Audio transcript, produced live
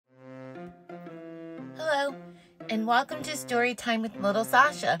and welcome to Storytime with Lil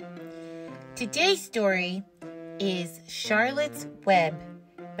Sasha. Today's story is Charlotte's Web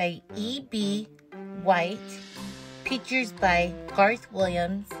by E.B. White, pictures by Garth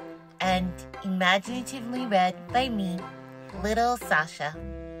Williams, and imaginatively read by me, Lil Sasha.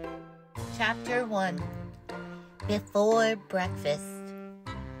 Chapter 1. Before Breakfast.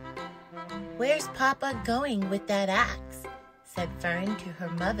 "Where's Papa going with that axe?" said Fern to her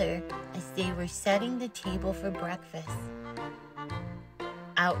mother as they were setting the table for breakfast.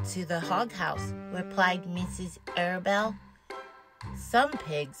 "Out to the hog house," replied Mrs. Arabelle. "Some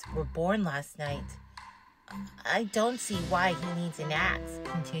pigs were born last night." "I don't see why he needs an axe,"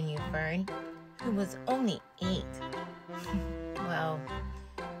 continued Fern, who was only 8. "Well,"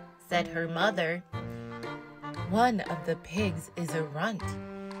 said her mother, "one of the pigs is a runt.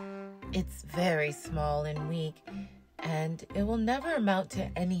 It's very small and weak, and it will never amount to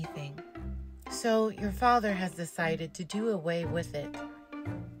anything. So your father has decided to do away with it."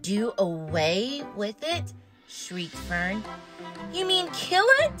 "Do away with it?" shrieked Fern. "You mean kill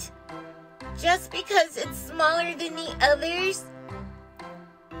it? Just because it's smaller than the others?"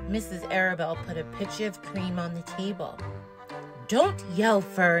 Mrs. Arabelle put a pitcher of cream on the table. "Don't yell,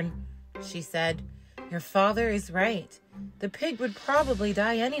 Fern," she said. "Your father is right. The pig would probably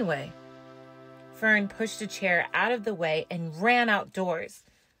die anyway." Fern pushed a chair out of the way and ran outdoors.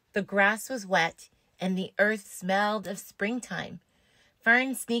 The grass was wet, and the earth smelled of springtime.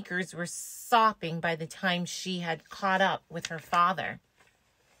 Fern's sneakers were sopping by the time she had caught up with her father.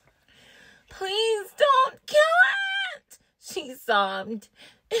 "Please don't kill it," she sobbed.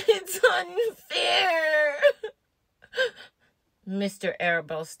 "It's unfair." Mr.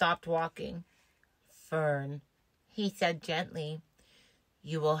 Arabelle stopped walking. "Fern," he said gently,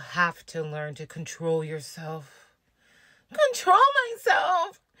 "you will have to learn to control yourself." "Control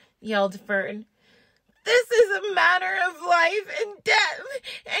myself?" yelled Fern. "This is a matter of life and death,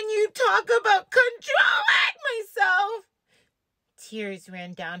 and you talk about controlling myself." Tears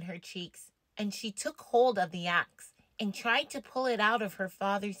ran down her cheeks, and she took hold of the axe and tried to pull it out of her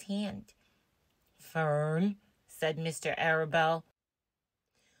father's hand. "Fern," said Mr. Arabelle,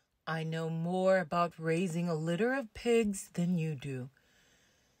 "I know more about raising a litter of pigs than you do.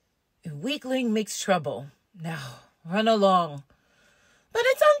 A weakling makes trouble. Now, run along." "But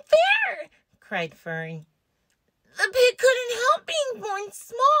it's unfair," cried Fern. "The pig couldn't help being born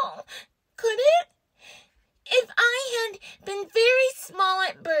small, could it? If I had been very small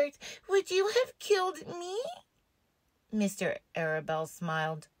at birth, would you have killed me?" Mr. Arabelle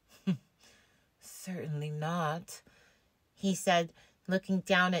smiled. "Certainly not," he said, looking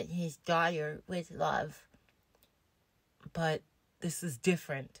down at his daughter with love. "But this is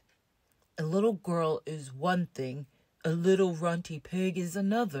different. A little girl is one thing, a little runty pig is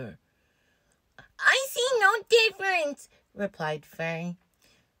another." "I see no difference," replied Fern,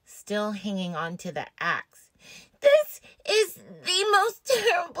 still hanging on to the axe. "This is the most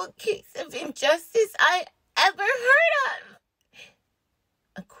terrible case of injustice I ever heard of."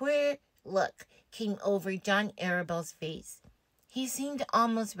 A queer look came over John Arabelle's face. He seemed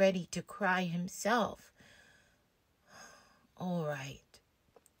almost ready to cry himself. "All right,"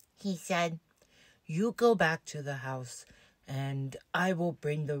 he said. "You go back to the house, and I will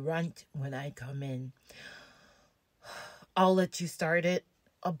bring the runt when I come in. I'll let you start it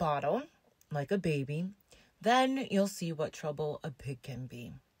a bottle, like a baby. Then you'll see what trouble a pig can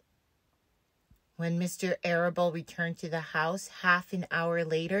be." When Mr. Arabelle returned to the house half an hour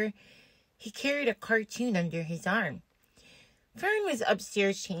later, he carried a cartoon under his arm. Fern was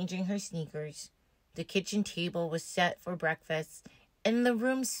upstairs changing her sneakers. The kitchen table was set for breakfast, and the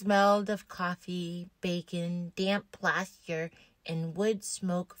room smelled of coffee, bacon, damp plaster, and wood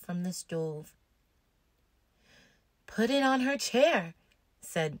smoke from the stove. "Put it on her chair,"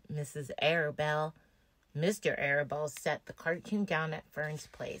 said Mrs. Arabelle. Mr. Arabelle set the cartoon down at Fern's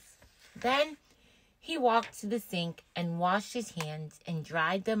place. Then he walked to the sink and washed his hands and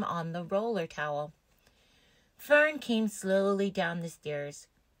dried them on the roller towel. Fern came slowly down the stairs.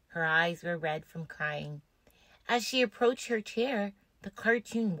 Her eyes were red from crying. As she approached her chair, the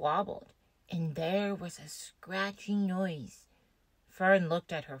cartoon wobbled, and there was a scratching noise. Fern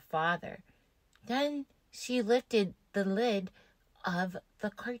looked at her father. Then she lifted the lid of the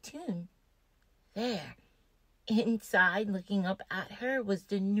cartoon. There, inside, looking up at her, was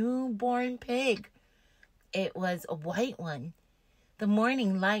the newborn pig. It was a white one. The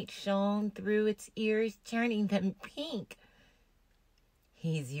morning light shone through its ears, turning them pink.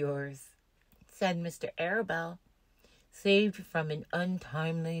 "He's yours," said Mr. Arabelle, "saved from an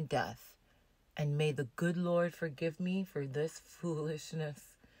untimely death. And may the good Lord forgive me for this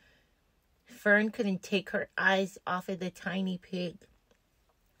foolishness." Fern couldn't take her eyes off of the tiny pig.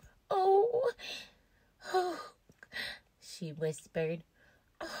 Oh, oh, she whispered.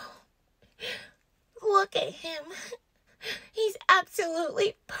 Oh, look at him. He's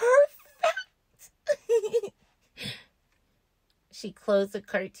absolutely perfect. She closed the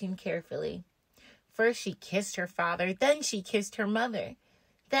cartoon carefully. First she kissed her father, then she kissed her mother.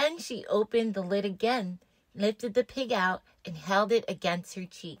 Then she opened the lid again, lifted the pig out, and held it against her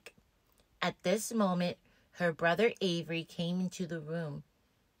cheek. At this moment, her brother Avery came into the room.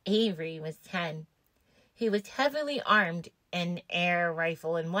 Avery was 10. He was heavily armed, an air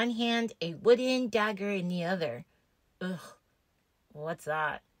rifle in one hand, a wooden dagger in the other. Ugh, what's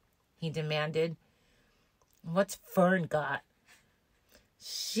that? He demanded. What's Fern got?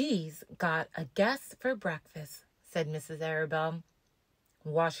 She's got a guest for breakfast, said Mrs. Arabelle.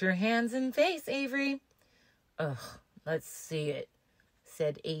 Wash your hands and face, Avery. Ugh, let's see it,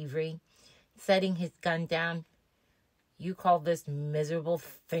 said Avery, setting his gun down. You call this miserable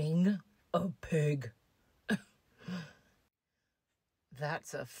thing a pig?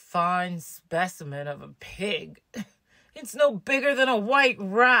 That's a fine specimen of a pig. It's no bigger than a white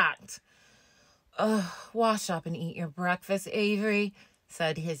rat. Wash up and eat your breakfast, Avery,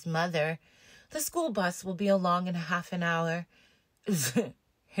 said his mother. The school bus will be along in half an hour.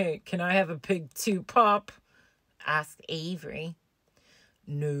 Hey, can I have a pig too, Pop? Asked Avery.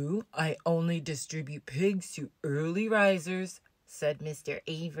 No, I only distribute pigs to early risers, said Mr.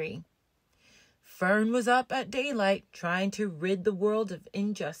 Avery. Fern was up at daylight trying to rid the world of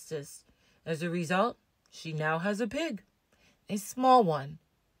injustice. As a result, she now has a pig. A small one,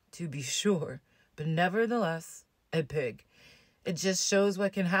 to be sure, but nevertheless, a pig. It just shows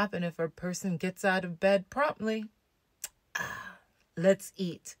what can happen if a person gets out of bed promptly. Let's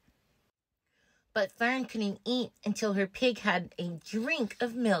eat. But Fern couldn't eat until her pig had a drink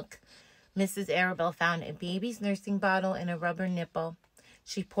of milk. Mrs. Arabelle found a baby's nursing bottle and a rubber nipple.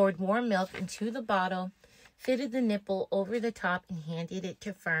 She poured warm milk into the bottle, fitted the nipple over the top, and handed it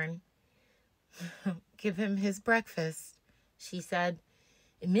to Fern. Give him his breakfast, she said.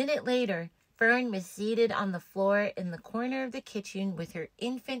 A minute later, Fern was seated on the floor in the corner of the kitchen with her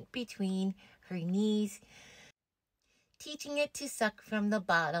infant between her knees, teaching it to suck from the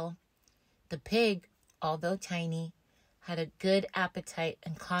bottle. The pig, although tiny, had a good appetite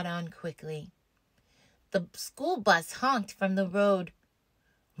and caught on quickly. The school bus honked from the road.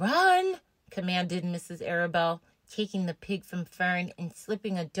 Run, commanded Mrs. Arabelle, taking the pig from Fern and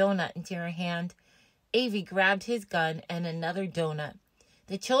slipping a donut into her hand. Avy grabbed his gun and another donut.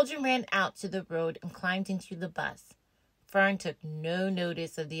 The children ran out to the road and climbed into the bus. Fern took no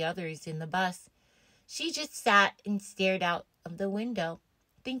notice of the others in the bus. She just sat and stared out of the window,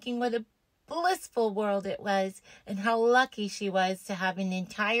 thinking what a blissful world it was and how lucky she was to have an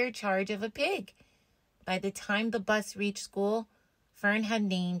entire charge of a pig. By the time the bus reached school, Fern had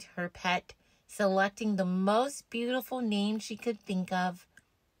named her pet, selecting the most beautiful name she could think of.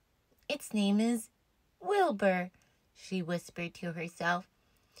 Its name is Wilbur, she whispered to herself.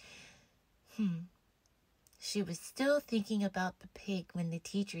 She was still thinking about the pig when the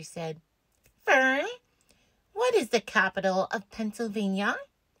teacher said, Fern, what is the capital of Pennsylvania?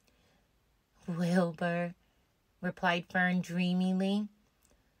 Wilbur, replied Fern dreamily.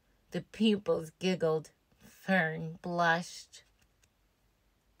 The pupils giggled. Fern blushed.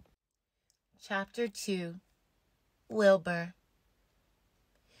 Chapter 2. Wilbur.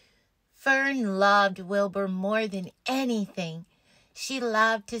 Fern loved Wilbur more than anything. She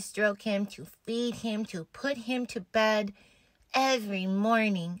loved to stroke him, to feed him, to put him to bed. Every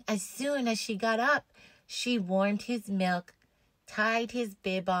morning, as soon as she got up, she warmed his milk, tied his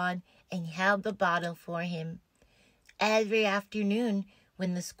bib on, and held the bottle for him. Every afternoon,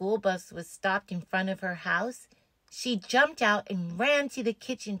 when the school bus was stopped in front of her house, she jumped out and ran to the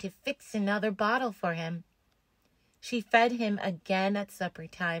kitchen to fix another bottle for him. She fed him again at supper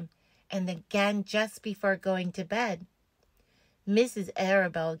time and again just before going to bed. Mrs.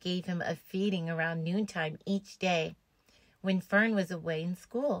 Arabelle gave him a feeding around noontime each day when Fern was away in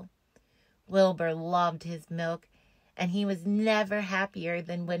school. Wilbur loved his milk, and he was never happier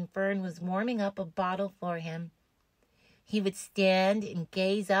than when Fern was warming up a bottle for him. He would stand and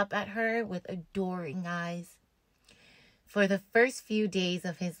gaze up at her with adoring eyes. For the first few days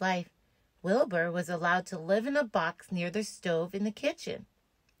of his life, Wilbur was allowed to live in a box near the stove in the kitchen.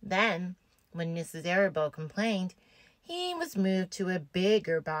 Then, when Mrs. Arabelle complained, he was moved to a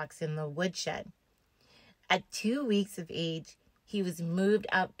bigger box in the woodshed. At 2 weeks of age, he was moved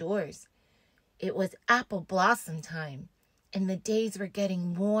outdoors. It was apple blossom time, and the days were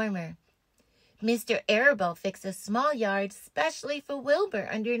getting warmer. Mr. Arabelle fixed a small yard specially for Wilbur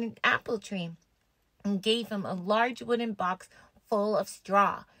under an apple tree and gave him a large wooden box full of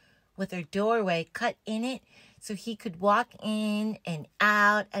straw with a doorway cut in it so he could walk in and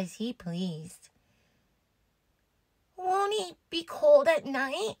out as he pleased. "Won't he be cold at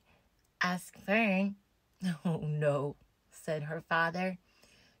night?" asked Fern. "Oh, no," said her father.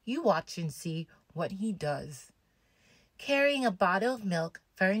 "You watch and see what he does." Carrying a bottle of milk,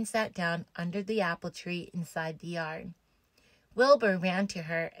 Fern sat down under the apple tree inside the yard. Wilbur ran to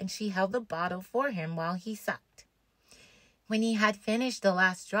her, and she held the bottle for him while he sucked. When he had finished the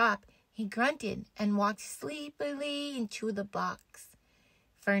last drop, he grunted and walked sleepily into the box.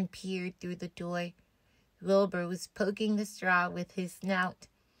 Fern peered through the door. Wilbur was poking the straw with his snout.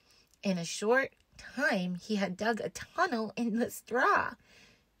 In a short time, he had dug a tunnel in the straw.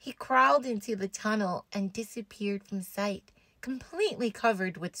 He crawled into the tunnel and disappeared from sight, completely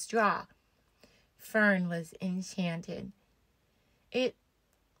covered with straw. Fern was enchanted. It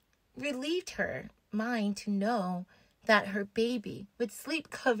relieved her mind to know that her baby would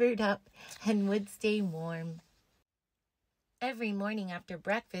sleep covered up and would stay warm. Every morning after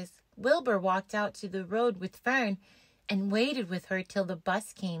breakfast, Wilbur walked out to the road with Fern and waited with her till the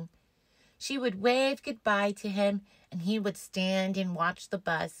bus came. She would wave goodbye to him, and he would stand and watch the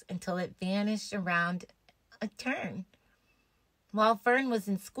bus until it vanished around a turn. While Fern was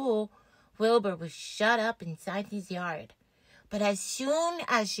in school, Wilbur was shut up inside his yard. But as soon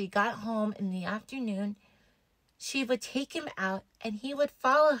as she got home in the afternoon, she would take him out and he would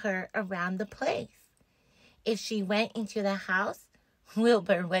follow her around the place. If she went into the house,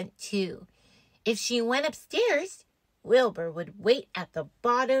 Wilbur went too. If she went upstairs, Wilbur would wait at the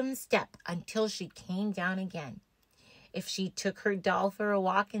bottom step until she came down again. If she took her doll for a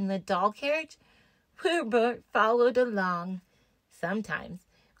walk in the doll carriage, Wilbur followed along. Sometimes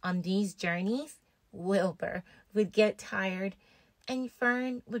on these journeys, Wilbur would get tired, and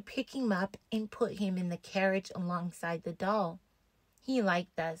Fern would pick him up and put him in the carriage alongside the doll. He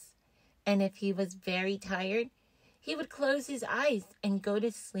liked this, and if he was very tired, he would close his eyes and go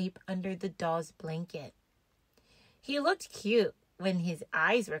to sleep under the doll's blanket. He looked cute when his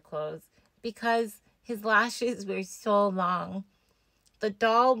eyes were closed because his lashes were so long. The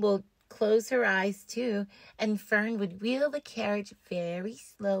doll would close her eyes too, and Fern would wheel the carriage very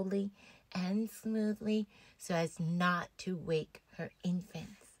slowly and smoothly so as not to wake her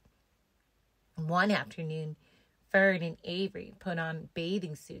infants. One afternoon, Fern and Avery put on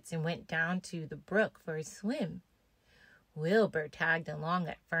bathing suits and went down to the brook for a swim. Wilbur tagged along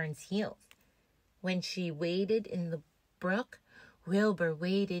at Fern's heels. When she waded in the brook, Wilbur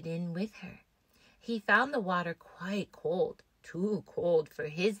waded in with her. He found the water quite cold, too cold for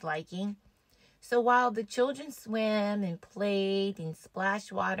his liking. So while the children swam and played and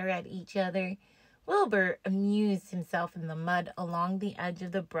splashed water at each other, Wilbur amused himself in the mud along the edge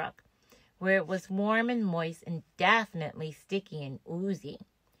of the brook, where it was warm and moist and definitely sticky and oozy.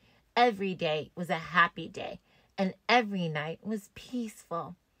 Every day was a happy day, and every night was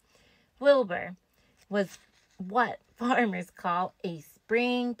peaceful. Wilbur was what farmers call a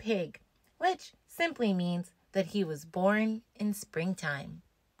spring pig, which simply means that he was born in springtime.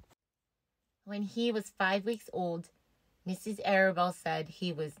 When he was 5 weeks old, Mrs. Arabelle said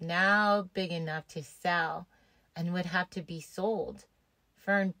he was now big enough to sell and would have to be sold.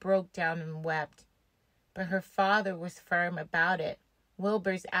 Fern broke down and wept, but her father was firm about it.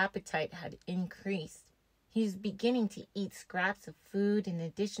 Wilbur's appetite had increased. He was beginning to eat scraps of food in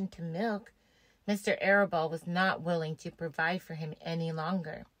addition to milk. Mr. Arabelle was not willing to provide for him any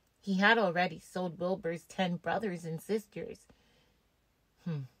longer. He had already sold Wilbur's 10 brothers and sisters.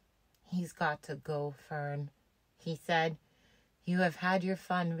 He's got to go, Fern, he said. You have had your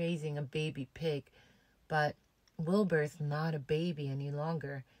fun raising a baby pig, but Wilbur's not a baby any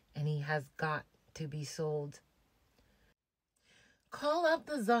longer, and he has got to be sold. Call up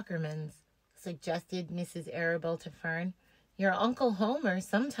the Zuckermans, suggested Mrs. Arabelle to Fern. Your Uncle Homer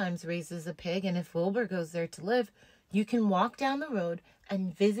sometimes raises a pig, and if Wilbur goes there to live, you can walk down the road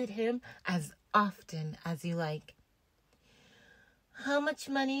and visit him as often as you like. How much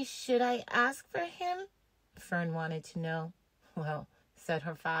money should I ask for him? Fern wanted to know. Well, said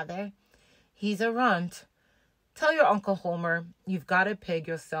her father, he's a runt. Tell your Uncle Homer you've got a pig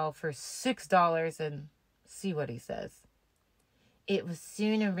yourself for $6 and see what he says. It was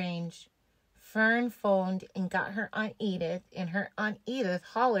soon arranged. Fern phoned and got her Aunt Edith, and her Aunt Edith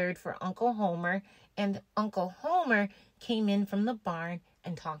hollered for Uncle Homer, and Uncle Homer came in from the barn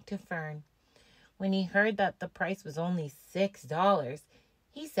and talked to Fern. When he heard that the price was only $6,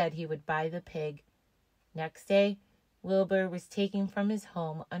 he said he would buy the pig. Next day, Wilbur was taken from his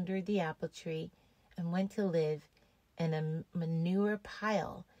home under the apple tree and went to live in a manure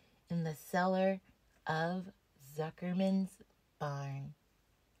pile in the cellar of Zuckerman's barn.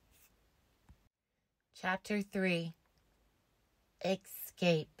 Chapter 3.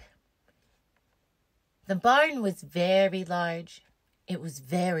 Escape. The barn was very large. It was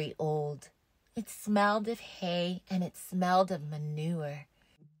very old. It smelled of hay and it smelled of manure.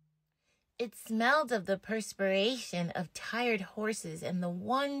 It smelled of the perspiration of tired horses and the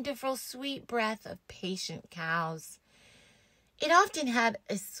wonderful sweet breath of patient cows. It often had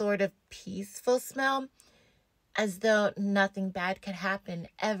a sort of peaceful smell, as though nothing bad could happen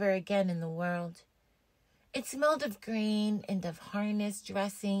ever again in the world. It smelled of grain and of harness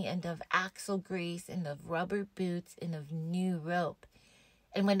dressing and of axle grease and of rubber boots and of new rope.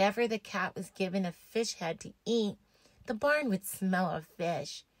 And whenever the cat was given a fish head to eat, the barn would smell of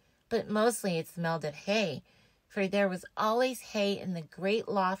fish. But mostly it smelled of hay, for there was always hay in the great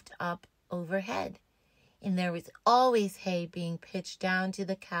loft up overhead. And there was always hay being pitched down to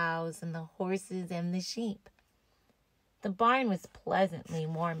the cows and the horses and the sheep. The barn was pleasantly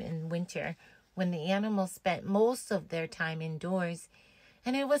warm in winter, when the animals spent most of their time indoors,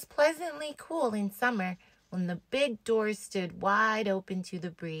 and it was pleasantly cool in summer when the big doors stood wide open to the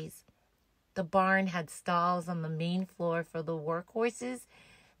breeze. The barn had stalls on the main floor for the workhorses,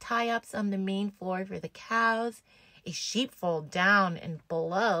 tie-ups on the main floor for the cows, a sheepfold down and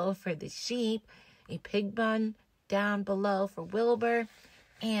below for the sheep, a pig bun down below for Wilbur,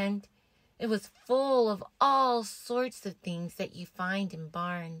 and it was full of all sorts of things that you find in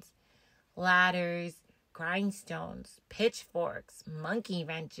barns. Ladders, grindstones, pitchforks, monkey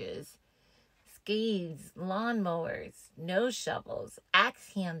wrenches, scythes, lawnmowers, nose shovels,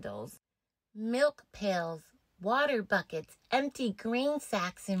 axe handles, milk pails, water buckets, empty grain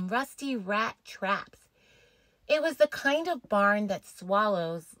sacks, and rusty rat traps. It was the kind of barn that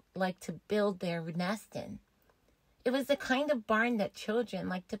swallows like to build their nest in. It was the kind of barn that children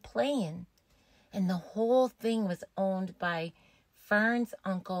like to play in. And the whole thing was owned by Fern's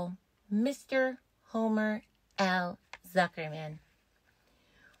uncle, Mr. Homer L. Zuckerman.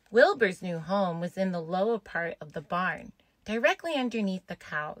 Wilbur's new home was in the lower part of the barn, directly underneath the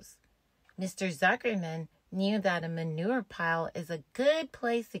cows. Mr. Zuckerman knew that a manure pile is a good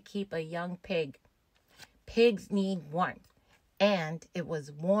place to keep a young pig. Pigs need warmth, and it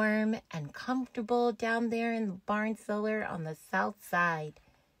was warm and comfortable down there in the barn cellar on the south side.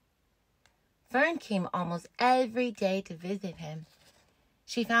 Fern came almost every day to visit him.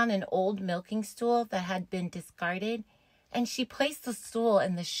 She found an old milking stool that had been discarded, and she placed the stool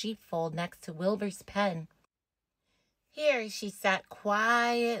in the sheepfold next to Wilbur's pen. Here she sat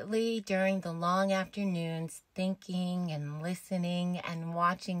quietly during the long afternoons, thinking and listening and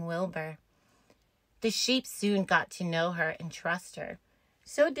watching Wilbur. The sheep soon got to know her and trust her.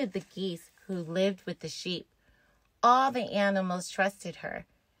 So did the geese who lived with the sheep. All the animals trusted her.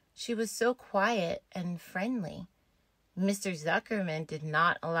 She was so quiet and friendly. Mr. Zuckerman did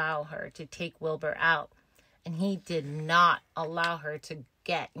not allow her to take Wilbur out, and he did not allow her to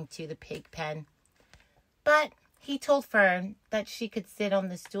get into the pig pen. But he told Fern that she could sit on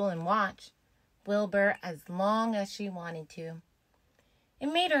the stool and watch Wilbur as long as she wanted to.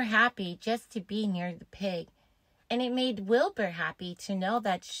 It made her happy just to be near the pig, and it made Wilbur happy to know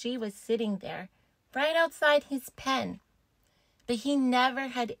that she was sitting there, right outside his pen. But he never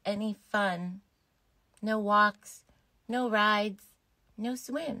had any fun. No walks, no rides, no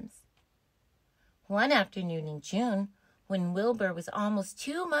swims. One afternoon in June, when Wilbur was almost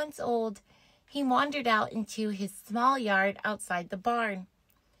 2 months old, he wandered out into his small yard outside the barn.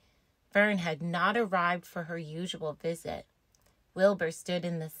 Fern had not arrived for her usual visit. Wilbur stood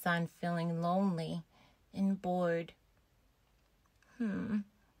in the sun feeling lonely and bored.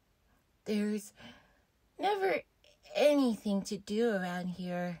 There's never anything to do around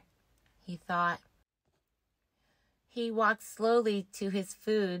here, he thought. He walked slowly to his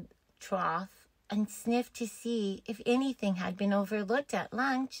food trough and sniffed to see if anything had been overlooked at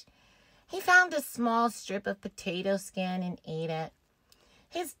lunch. He found a small strip of potato skin and ate it.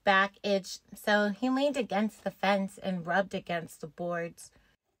 His back itched, so he leaned against the fence and rubbed against the boards.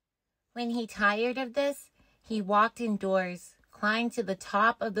 When he tired of this, he walked indoors, climbed to the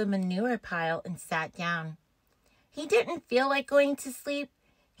top of the manure pile, and sat down. He didn't feel like going to sleep.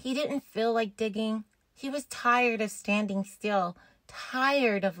 He didn't feel like digging. He was tired of standing still,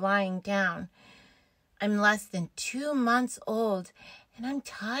 tired of lying down. I'm less than 2 months old, and I'm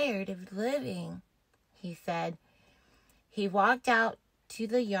tired of living, he said. He walked out to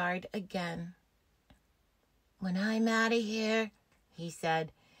the yard again. When I'm out of here, he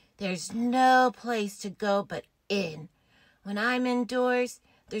said, there's no place to go but in. When I'm indoors,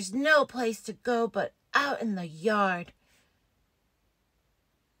 there's no place to go but out in the yard."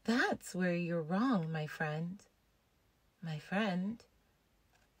 "That's where you're wrong, my friend." "My friend,"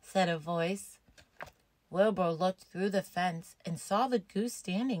 said a voice. Wilbur looked through the fence and saw the goose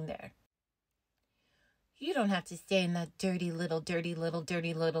standing there. "You don't have to stay in that dirty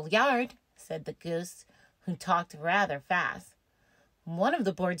little yard," said the goose, who talked rather fast. "One of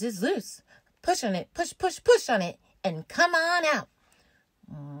the boards is loose. Push on it, push on it, and come on out."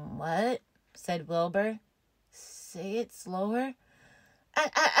 "What?" said Wilbur. "Say it slower."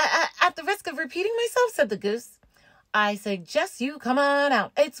 At the risk of repeating myself," said the goose, "I suggest you come on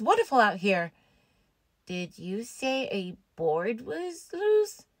out. It's wonderful out here." "Did you say a board was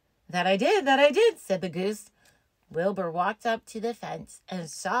loose?" That I did, said the goose. Wilbur walked up to the fence and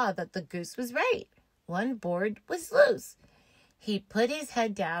saw that the goose was right. One board was loose. He put his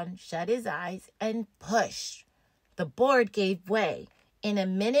head down, shut his eyes, and pushed. The board gave way. In a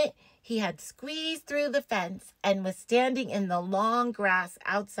minute, he had squeezed through the fence and was standing in the long grass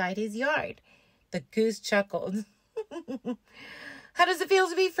outside his yard. The goose chuckled. "How does it feel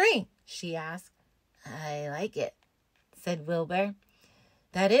to be free?" she asked. "I like it," said Wilbur.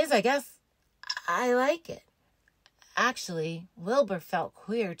 "That is, I guess, I like it." Actually, Wilbur felt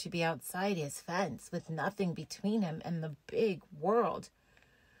queer to be outside his fence with nothing between him and the big world.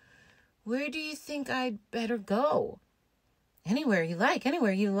 "Where do you think I'd better go?" Anywhere you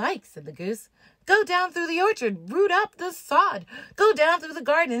like, said the goose. "Go down through the orchard, root up the sod. Go down through the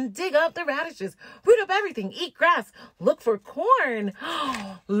garden, dig up the radishes. Root up everything, eat grass. Look for corn.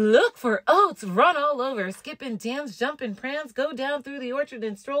 Look for oats. Run all over, skip and dance, jump and prance. Go down through the orchard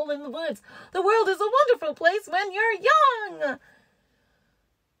and stroll in the woods. The world is a wonderful place when you're young."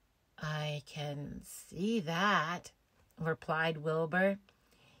 "I can see that," replied Wilbur.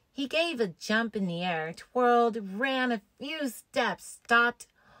 He gave a jump in the air, twirled, ran a few steps, stopped,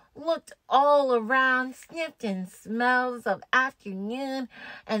 looked all around, sniffed in smells of afternoon,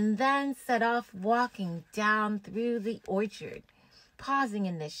 and then set off walking down through the orchard, pausing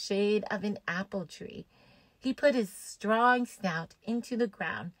in the shade of an apple tree. He put his strong snout into the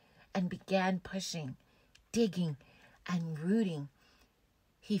ground and began pushing, digging, and rooting.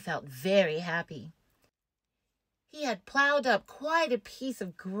 He felt very happy. He had plowed up quite a piece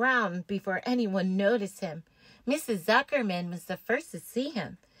of ground before anyone noticed him. Mrs. Zuckerman was the first to see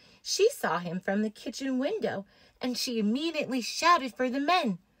him. She saw him from the kitchen window, and she immediately shouted for the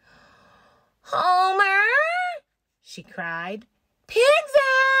men. "Homer!" she cried. "Pigs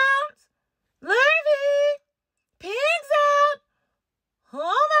out! Lurvy! Pigs out!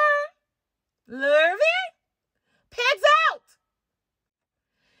 Homer! Lurvy! Pigs out!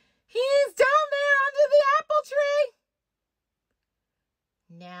 He's down there under the apple tree!"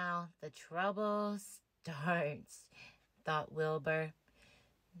 "Now the trouble starts," thought Wilbur.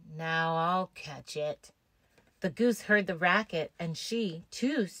 "Now I'll catch it." The goose heard the racket, and she,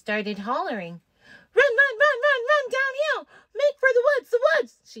 too, started hollering. "Run, run downhill! Make for the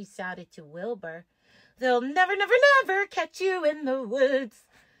woods, she shouted to Wilbur. "They'll never catch you in the woods."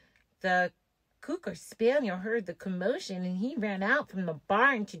 The Cocker Spaniel heard the commotion, and he ran out from the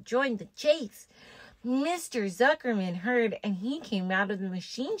barn to join the chase. Mr. Zuckerman heard, and he came out of the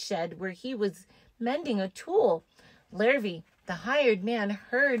machine shed where he was mending a tool. Lurvy, the hired man,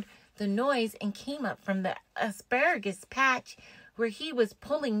 heard the noise and came up from the asparagus patch where he was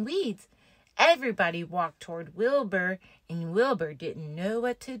pulling weeds. Everybody walked toward Wilbur, and Wilbur didn't know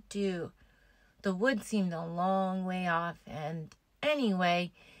what to do. The wood seemed a long way off, and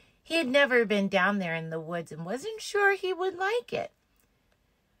anyway, he had never been down there in the woods and wasn't sure he would like it.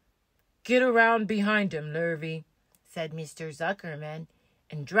 "Get around behind him, Lurvy," said Mr. Zuckerman,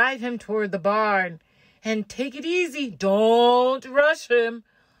 "and drive him toward the barn. And take it easy. Don't rush him.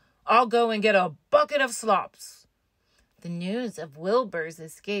 I'll go and get a bucket of slops." The news of Wilbur's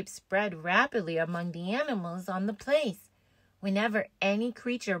escape spread rapidly among the animals on the place. Whenever any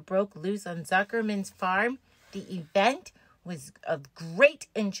creature broke loose on Zuckerman's farm, the event was of great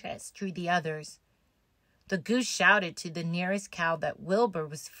interest to the others. The goose shouted to the nearest cow that Wilbur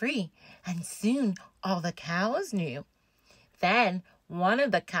was free, and soon all the cows knew. Then one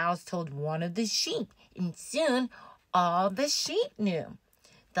of the cows told one of the sheep, and soon all the sheep knew.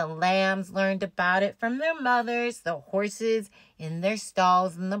 The lambs learned about it from their mothers. The horses in their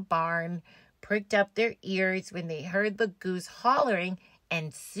stalls in the barn pricked up their ears when they heard the goose hollering,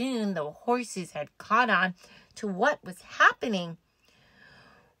 and soon the horses had caught on to what was happening.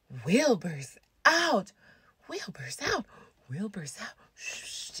 "Wilbur's out! Wilbur's out! Wilbur's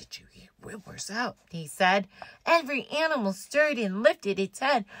out!" "Did you hear Wilbur's out?" he said. Every animal stirred and lifted its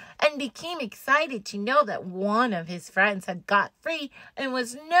head and became excited to know that one of his friends had got free and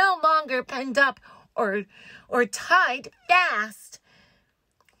was no longer penned up or tied fast.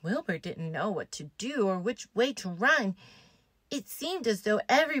 Wilbur didn't know what to do or which way to run. It seemed as though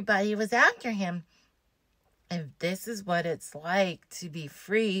everybody was after him. If this is what it's like to be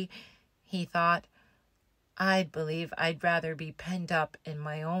free, he thought, I believe I'd rather be penned up in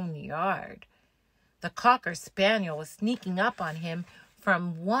my own yard. The Cocker Spaniel was sneaking up on him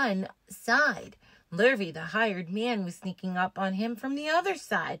from one side. Lurvy, the hired man, was sneaking up on him from the other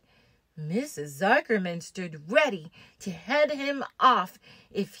side. Mrs. Zuckerman stood ready to head him off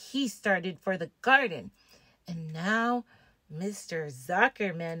if he started for the garden. And now Mr.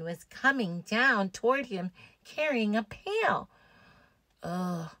 Zuckerman was coming down toward him carrying a pail.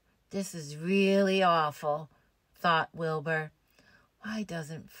 "Oh, this is really awful," thought Wilbur. "Why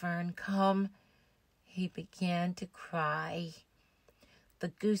doesn't Fern come?" He began to cry. The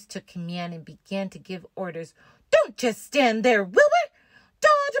goose took command and began to give orders. "Don't just stand there, Wilbur!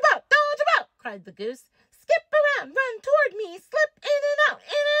 Dodge about, cried the goose. "Skip around, run toward me, slip in and out,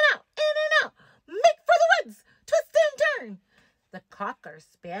 in and out, in and out. Make for the woods, twist and turn." The Cocker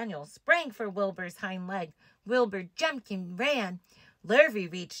Spaniel sprang for Wilbur's hind leg. Wilbur jumped and ran.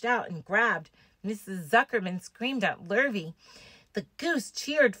 Lurvy reached out and grabbed. Mrs. Zuckerman screamed at Lurvy. The goose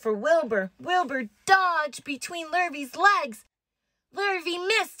cheered for Wilbur. Wilbur dodged between Lurvy's legs. Lurvy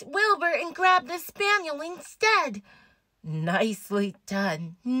missed Wilbur and grabbed the spaniel instead. "Nicely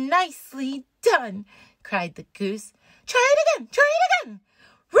done, nicely done," cried the goose. Try it again.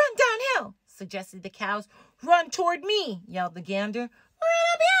 "Run downhill," suggested the cows. "Run toward me," yelled the gander. "Run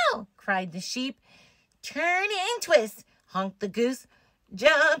uphill," cried the sheep. "Turn and twist," honked the goose.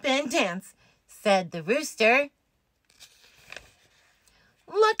 "Jump and dance," said the rooster.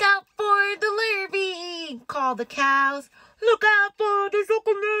 "Look out for the Lurvy," called the cows. "Look out for the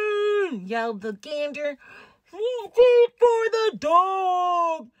Zuckerman," yelled the gander. "Look out for the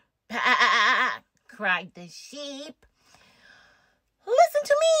dog," cried the sheep. Listen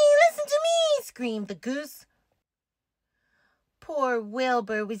to me, screamed the goose. Poor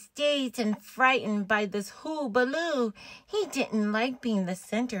Wilbur was dazed and frightened by this hullabaloo. He didn't like being the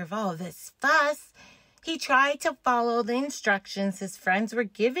center of all this fuss. He tried to follow the instructions his friends were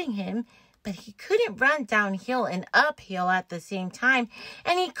giving him, but he couldn't run downhill and uphill at the same time,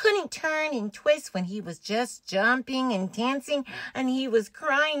 and he couldn't turn and twist when he was just jumping and dancing, and he was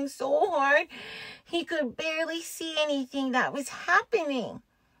crying so hard he could barely see anything that was happening.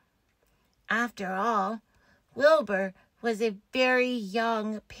 After all, Wilbur was a very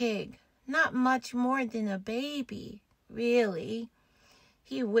young pig, not much more than a baby, really.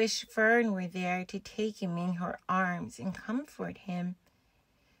 He wished Fern were there to take him in her arms and comfort him.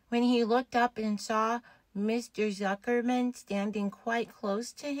 When he looked up and saw Mr. Zuckerman standing quite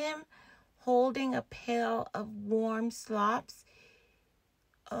close to him, holding a pail of warm slops,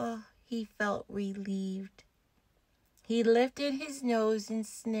 he felt relieved. He lifted his nose and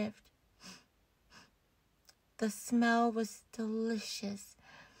sniffed. The smell was delicious.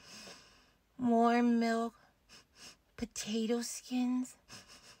 Warm milk, potato skins,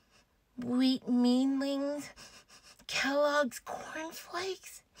 wheat mealings, Kellogg's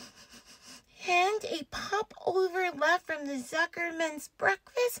cornflakes, and a pop-over left from the Zuckerman's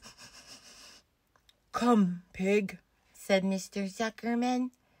breakfast. "Come, pig," said Mr.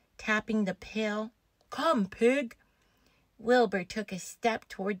 Zuckerman, tapping the pail. "Come, pig." Wilbur took a step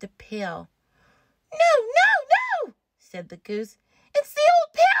toward the pail. No, said the goose. "It's the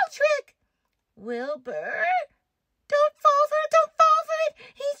old pail trick." "Wilbur, don't fall for it.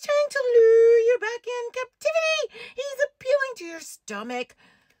 He's trying to lure you back in captivity. He's appealing to your stomach."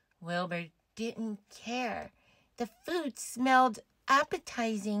 Wilbur didn't care. The food smelled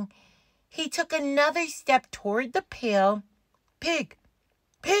appetizing. He took another step toward the pail. Pig,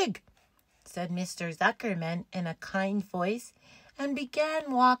 said Mr. Zuckerman in a kind voice, and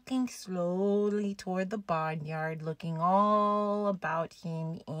began walking slowly toward the barnyard, looking all about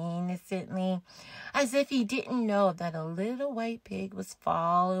him innocently, as if he didn't know that a little white pig was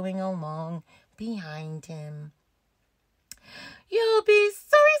following along behind him. "You'll be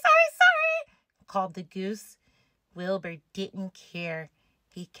sorry, called the goose. Wilbur didn't care.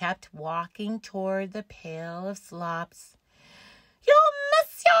 He kept walking toward the pail of slops. "You'll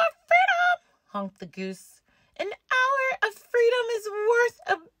miss your freedom," honked the goose. "An hour of freedom is worth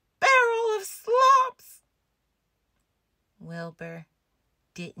a barrel of slops." Wilbur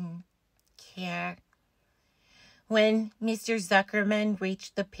didn't care. When Mr. Zuckerman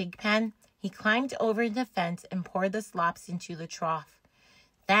reached the pig pen, he climbed over the fence and poured the slops into the trough.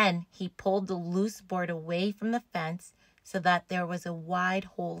 Then he pulled the loose board away from the fence so that there was a wide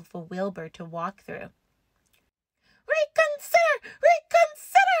hole for Wilbur to walk through. "Reconsider!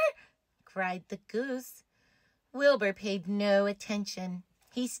 Reconsider!" cried the goose. Wilbur paid no attention.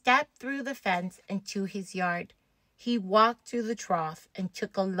 He stepped through the fence and to his yard. He walked through the trough and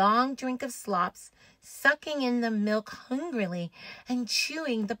took a long drink of slops, sucking in the milk hungrily and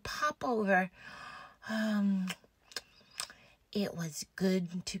chewing the popover. It was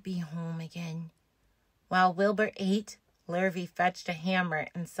good to be home again. While Wilbur ate, Lurvy fetched a hammer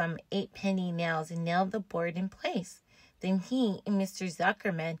and some 8-penny nails and nailed the board in place. Then he and Mr.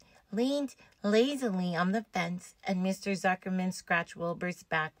 Zuckerman leaned lazily on the fence, and Mr. Zuckerman scratched Wilbur's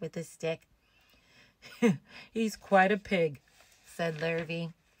back with a stick. "He's quite a pig," said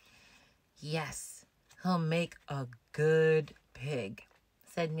Lurvy. "Yes, he'll make a good pig,"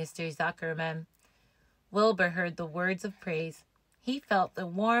 said Mr. Zuckerman. Wilbur heard the words of praise. He felt the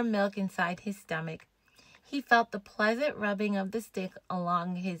warm milk inside his stomach. He felt the pleasant rubbing of the stick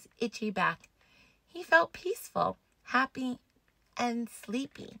along his itchy back. He felt peaceful, happy, and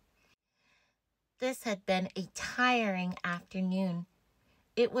sleepy. This had been a tiring afternoon.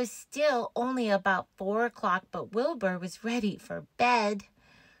 It was still only about 4 o'clock, but Wilbur was ready for bed.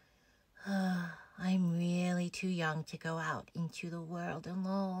 "I'm really too young to go out into the world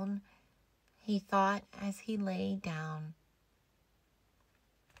alone," he thought as he lay down.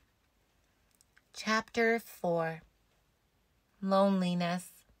 Chapter 4. Loneliness.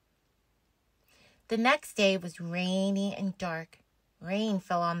 The next day was rainy and dark. Rain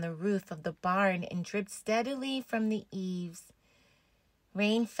fell on the roof of the barn and dripped steadily from the eaves.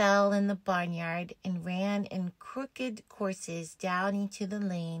 Rain fell in the barnyard and ran in crooked courses down into the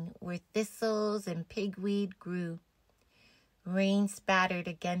lane where thistles and pigweed grew. Rain spattered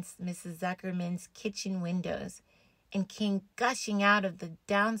against Mrs. Zuckerman's kitchen windows and came gushing out of the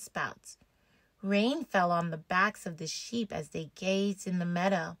downspouts. Rain fell on the backs of the sheep as they gazed in the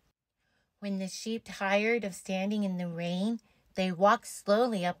meadow. When the sheep tired of standing in the rain, they walked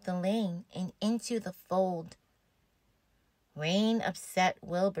slowly up the lane and into the fold. Rain upset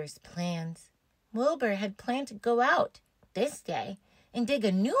Wilbur's plans. Wilbur had planned to go out this day and dig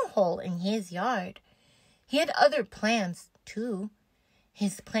a new hole in his yard. He had other plans, too.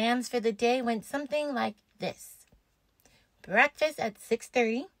 His plans for the day went something like this. Breakfast at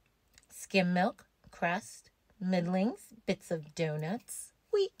 6:30, skim milk, crust, middlings, bits of donuts,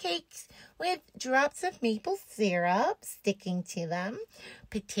 wheat cakes with drops of maple syrup sticking to them,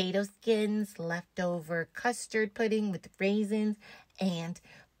 potato skins, leftover custard pudding with raisins, and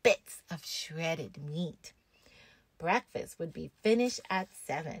bits of shredded meat. Breakfast would be finished at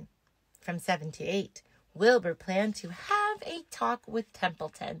 7. From 7 to 8, Wilbur planned to have a talk with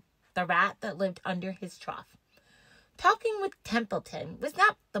Templeton, the rat that lived under his trough. Talking with Templeton was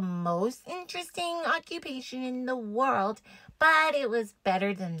not the most interesting occupation in the world, but it was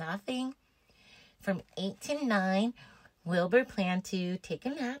better than nothing. From 8 to 9, Wilbur planned to take a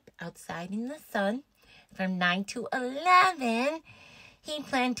nap outside in the sun. From 9 to 11, he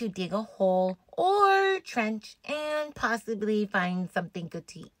planned to dig a hole or trench and possibly find something good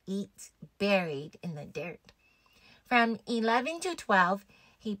to eat buried in the dirt. From 11 to 12,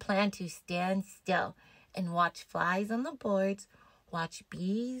 he planned to stand still and watch flies on the boards, watch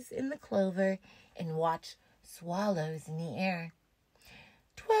bees in the clover, and watch swallows in the air.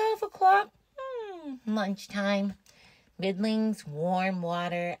 12 o'clock, lunchtime. Middlings, warm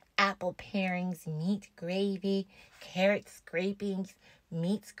water, apple parings, meat gravy, carrot scrapings,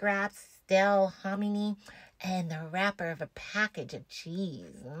 meat scraps, stale hominy, and the wrapper of a package of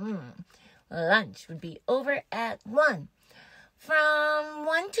cheese. Lunch would be over at 1. From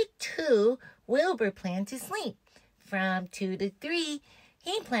 1 to 2, Wilbur planned to sleep. From 2 to 3,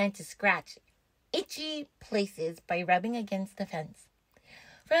 he planned to scratch itchy places by rubbing against the fence.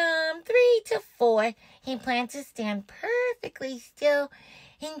 From 3 to 4, he planned to stand perfectly still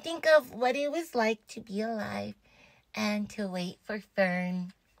and think of what it was like to be alive and to wait for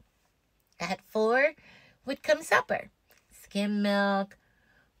Fern. At 4 would come supper. Skim milk,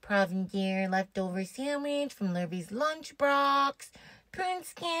 provender leftover sandwich from Lurvy's lunchbox, prune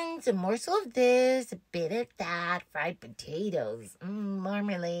skins, a morsel of this, a bit of that, fried potatoes,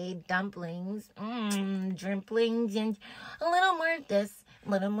 marmalade, dumplings, drimplings, and a little more of this, a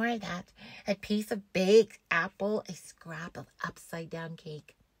little more of that, a piece of baked apple, a scrap of upside-down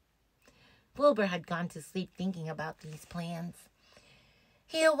cake. Wilbur had gone to sleep thinking about these plans.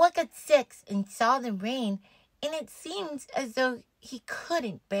 He awoke at 6 and saw the rain, and it seemed as though he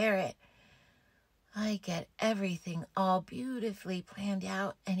couldn't bear it. I get everything all beautifully planned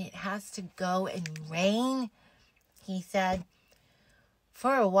out, and it has to go and rain, he said.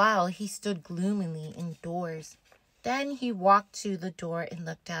 For a while, he stood gloomily indoors. Then he walked to the door and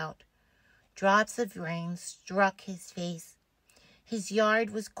looked out. Drops of rain struck his face. His yard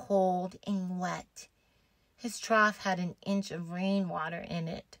was cold and wet. His trough had an inch of rainwater in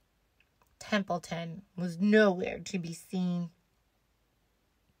it. Templeton was nowhere to be seen.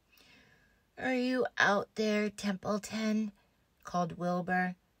 "Are you out there, Templeton?" called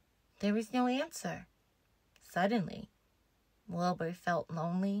Wilbur. There was no answer. Suddenly, Wilbur felt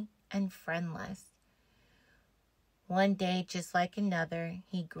lonely and friendless. One day, just like another,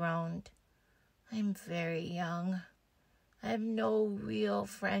 he groaned, "I'm very young. I have no real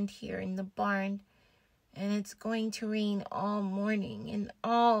friend here in the barn, and it's going to rain all morning and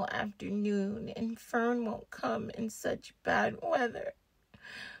all afternoon, and Fern won't come in such bad weather.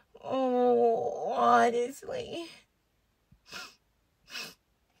 Oh, honestly."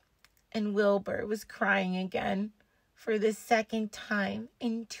 And Wilbur was crying again for the second time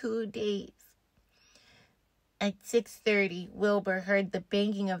in 2 days. At 6:30, Wilbur heard the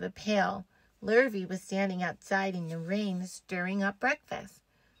banging of a pail. Lurvy was standing outside in the rain, stirring up breakfast.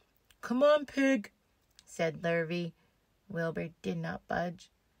 "Come on, pig," said Lurvy. Wilbur did not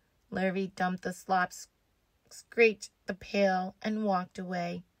budge. Lurvy dumped the slop, scraped the pail, and walked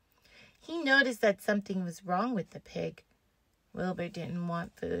away. He noticed that something was wrong with the pig. Wilbur didn't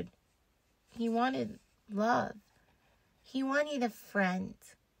want food. He wanted love. He wanted a friend,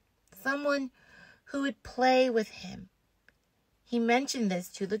 someone who would play with him. He mentioned this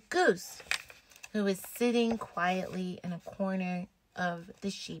to the goose, who was sitting quietly in a corner of the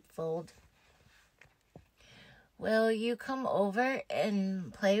sheepfold. "Will you come over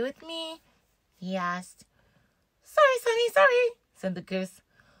and play with me?" he asked. "Sorry, Sonny, sorry," said the goose.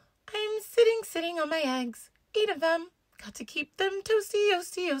 "I'm sitting on my eggs. 8 of them. Got to keep them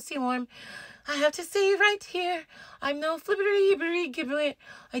toasty warm. I have to stay right here. I'm no flibbery giblet.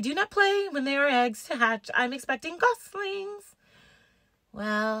 I do not play when there are eggs to hatch. I'm expecting goslings."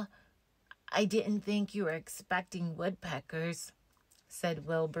 "Well, I didn't think you were expecting woodpeckers," said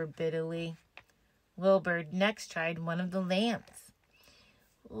Wilbur bitterly. Wilbur next tried one of the lambs.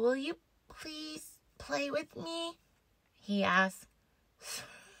 "Will you please play with me?" he asked.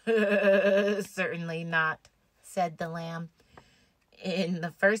 "Certainly not," said the lamb. "In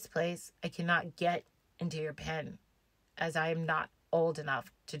the first place, I cannot get into your pen, as I am not old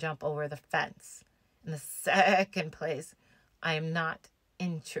enough to jump over the fence. In the second place, I am not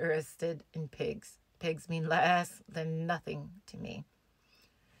interested in pigs. Pigs mean less than nothing to me."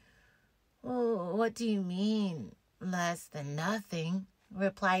 "Oh, what do you mean, less than nothing?"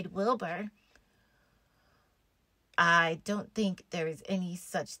 replied Wilbur. "I don't think there is any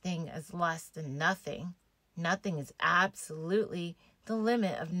such thing as less than nothing. Nothing is absolutely the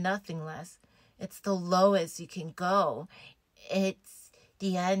limit of nothingness. It's the lowest you can go. It's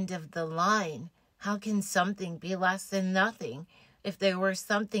the end of the line. How can something be less than nothing? If there were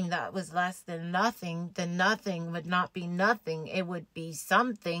something that was less than nothing, then nothing would not be nothing. It would be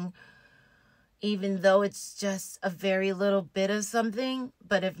something, even though it's just a very little bit of something.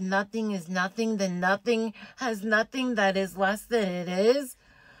 But if nothing is nothing, then nothing has nothing that is less than it is."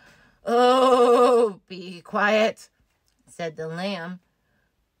 "Oh, be quiet," said the lamb.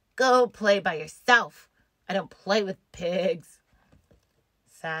 "Go play by yourself. I don't play with pigs."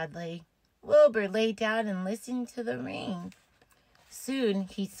 Sadly, Wilbur lay down and listened to the rain. Soon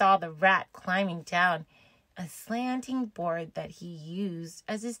he saw the rat climbing down a slanting board that he used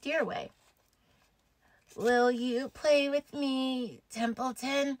as a stairway. "Will you play with me,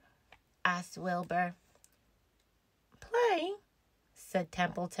 Templeton?" asked Wilbur. "Play?" said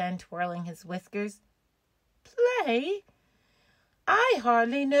Templeton, twirling his whiskers. "Play? I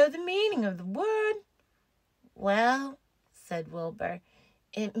hardly know the meaning of the word." "Well," said Wilbur,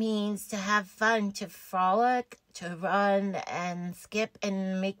 "it means to have fun, to frolic, to run and skip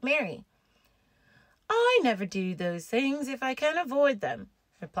and make merry." "I never do those things if I can avoid them,"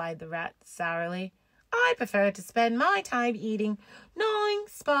 replied the rat sourly. "I prefer to spend my time eating, gnawing,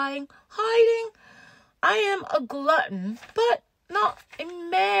 spying, hiding. I am a glutton, but not a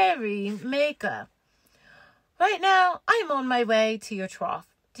merry maker. Right now, I am on my way to your trough,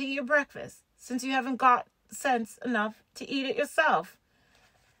 to eat your breakfast, since you haven't got sense enough to eat it yourself."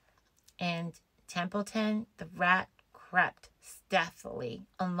 And Templeton the rat crept stealthily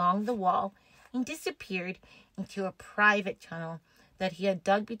along the wall and disappeared into a private tunnel that he had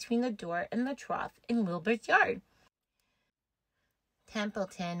dug between the door and the trough in Wilbur's yard.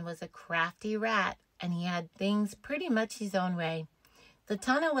 Templeton was a crafty rat, and he had things pretty much his own way. The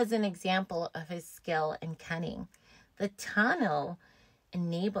tunnel was an example of his skill and cunning. The tunnel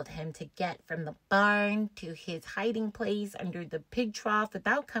enabled him to get from the barn to his hiding place under the pig trough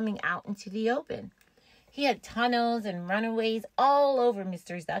without coming out into the open. He had tunnels and runaways all over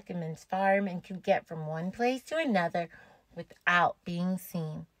Mr. Zuckerman's farm and could get from one place to another without being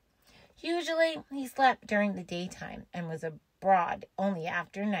seen. Usually, he slept during the daytime and was abroad only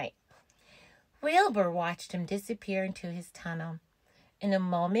after night. Wilbur watched him disappear into his tunnel. In a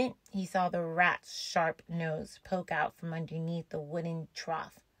moment, he saw the rat's sharp nose poke out from underneath the wooden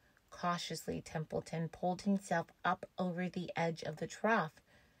trough. Cautiously, Templeton pulled himself up over the edge of the trough.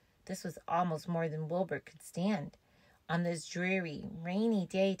 This was almost more than Wilbur could stand. On this dreary, rainy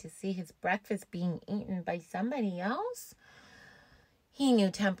day, to see his breakfast being eaten by somebody else? He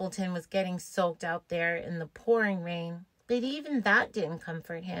knew Templeton was getting soaked out there in the pouring rain, but even that didn't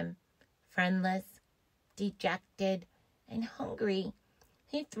comfort him. Friendless, dejected, and hungry,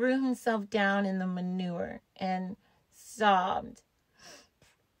 he threw himself down in the manure and sobbed.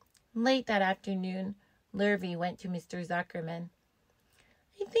 Late that afternoon, Lurvy went to Mr. Zuckerman.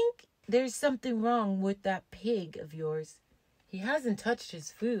 "I think there's something wrong with that pig of yours. He hasn't touched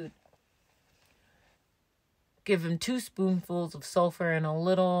his food." "Give him 2 spoonfuls of sulfur and a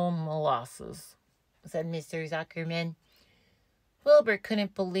little molasses," said Mr. Zuckerman. Wilbur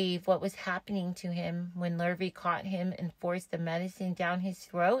couldn't believe what was happening to him when Lurvy caught him and forced the medicine down his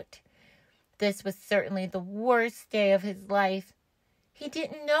throat. This was certainly the worst day of his life. He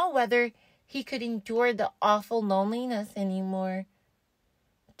didn't know whether he could endure the awful loneliness anymore.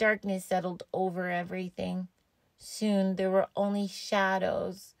 Darkness settled over everything. Soon there were only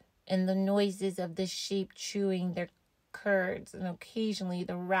shadows and the noises of the sheep chewing their curds and occasionally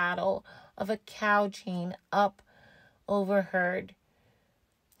the rattle of a cow chain up overheard.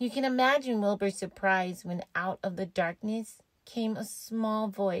 You can imagine Wilbur's surprise when out of the darkness came a small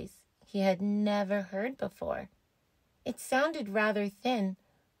voice he had never heard before. It sounded rather thin,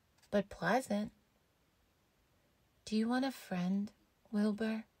 but pleasant. "Do you want a friend,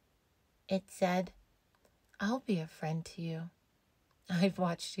 Wilbur?" it said. "I'll be a friend to you. I've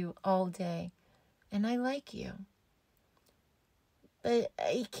watched you all day, and I like you." "But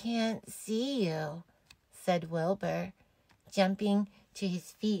I can't see you," said Wilbur, jumping to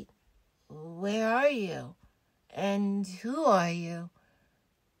his feet. "Where are you? And who are you?"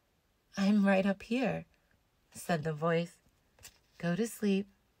 "I'm right up here," said the voice. "Go to sleep.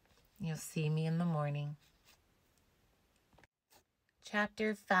 You'll see me in the morning."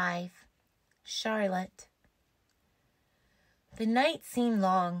 Chapter 5. Charlotte. The night seemed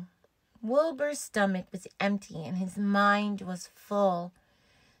long. Wilbur's stomach was empty and his mind was full.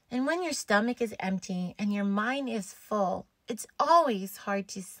 And when your stomach is empty and your mind is full, it's always hard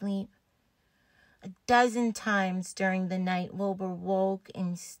to sleep. 12 times during the night, Wilbur woke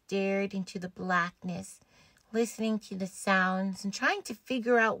and stared into the blackness, listening to the sounds and trying to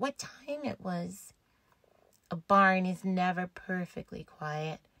figure out what time it was. A barn is never perfectly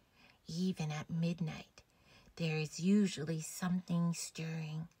quiet. Even at midnight, there is usually something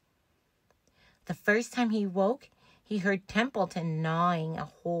stirring. The first time he woke, he heard Templeton gnawing a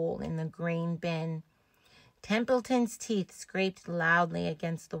hole in the grain bin. Templeton's teeth scraped loudly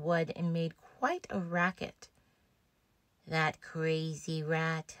against the wood and made quite a racket. "That crazy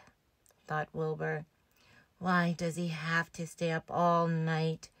rat," thought Wilbur. "Why does he have to stay up all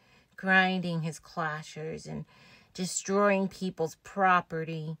night, grinding his clashers and destroying people's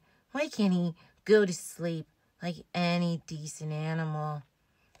property? Why can't he go to sleep like any decent animal?"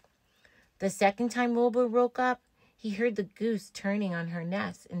 The second time Wilbur woke up, he heard the goose turning on her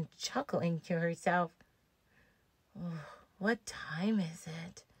nest and chuckling to herself. "Oh, what time is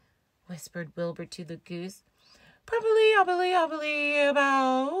it?" whispered Wilbur to the goose. "Probably about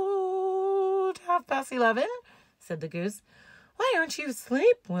 11:30, said the goose. "Why aren't you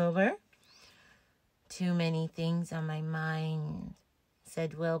asleep, Wilbur?" "Too many things on my mind,"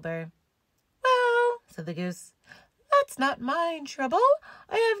 said Wilbur. "Well," said the goose, "that's not my trouble.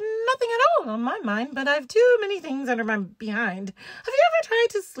 I have nothing at all on my mind, but I've too many things under my behind. Have you ever tried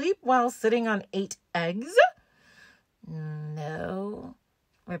to sleep while sitting on 8 eggs? "No,"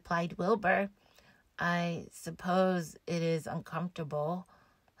 replied Wilbur. "I suppose it is uncomfortable.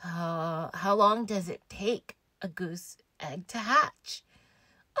 How long does it take a goose egg to hatch?"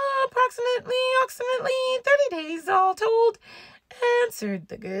 Approximately 30 days all told," answered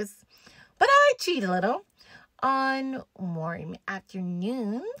the goose. "But I cheat a little. On warm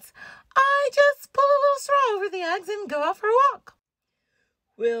afternoons, I just pull a little straw over the eggs and go out for a walk."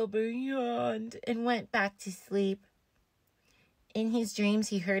 Wilbur yawned and went back to sleep. In his dreams,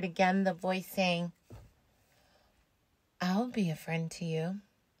 he heard again the voice saying, "I'll be a friend to you.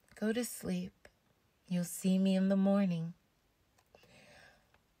 Go to sleep. You'll see me in the morning."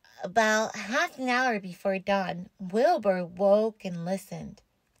 About half an hour before dawn, Wilbur woke and listened.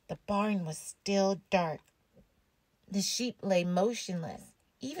 The barn was still dark. The sheep lay motionless.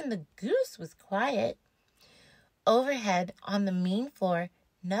 Even the goose was quiet. Overhead, on the main floor,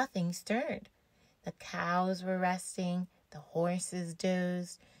 nothing stirred. The cows were resting. The horses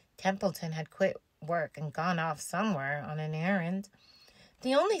dozed. Templeton had quit work and gone off somewhere on an errand.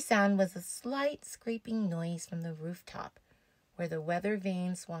 The only sound was a slight scraping noise from the rooftop, where the weather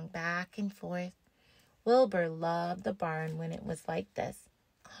vane swung back and forth. Wilbur loved the barn when it was like this,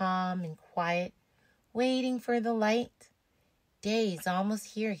 calm and quiet, waiting for the light. Day is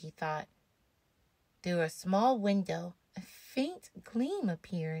almost here, he thought. Through a small window, a faint gleam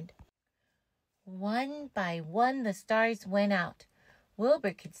appeared. One by one, the stars went out.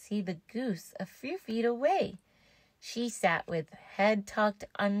 Wilbur could see the goose a few feet away. She sat with head tucked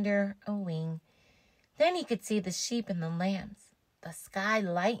under a wing. Then he could see the sheep and the lambs. The sky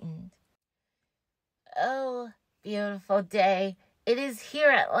lightened. Oh, beautiful day. It is here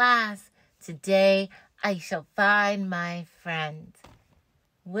at last. Today I shall find my friend.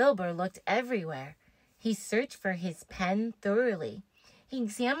 Wilbur looked everywhere. He searched for his pen thoroughly. He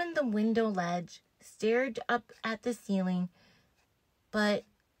examined the window ledge, stared up at the ceiling, but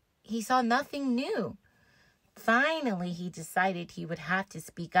he saw nothing new. Finally, he decided he would have to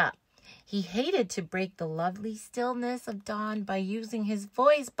speak up. He hated to break the lovely stillness of dawn by using his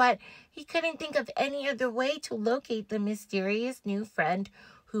voice, but he couldn't think of any other way to locate the mysterious new friend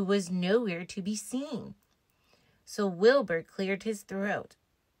who was nowhere to be seen. So Wilbur cleared his throat.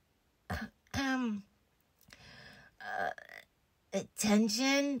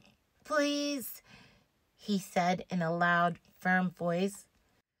 Attention, please, he said in a loud, firm voice.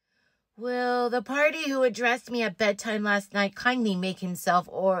 Will the party who addressed me at bedtime last night kindly make himself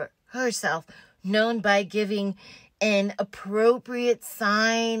or herself known by giving an appropriate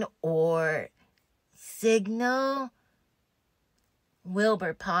sign or signal?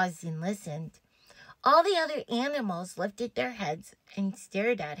 Wilbur paused and listened. All the other animals lifted their heads and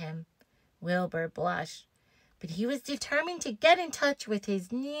stared at him. Wilbur blushed, but he was determined to get in touch with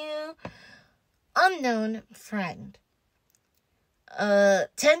his new, unknown friend.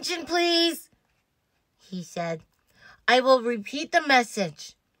 Attention, please, he said. I will repeat the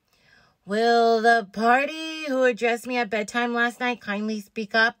message. Will the party who addressed me at bedtime last night kindly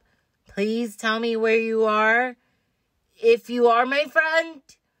speak up? Please tell me where you are, if you are my friend.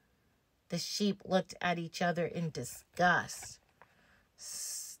 The sheep looked at each other in disgust.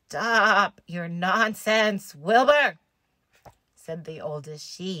 Stop your nonsense, Wilbur, said the oldest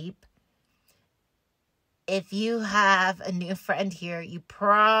sheep. If you have a new friend here, you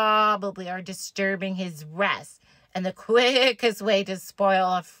probably are disturbing his rest. And the quickest way to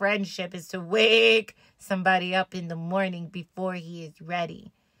spoil a friendship is to wake somebody up in the morning before he is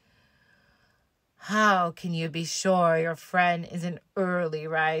ready. How can you be sure your friend is an early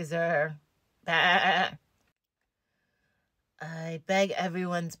riser? Bah. I beg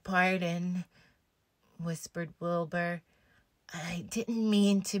everyone's pardon, whispered Wilbur. I didn't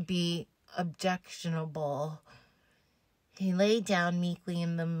mean to be objectionable. He lay down meekly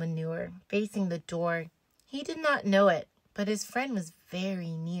in the manure, facing the door. He did not know it, but his friend was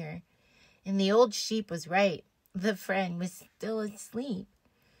very near. And the old sheep was right. The friend was still asleep.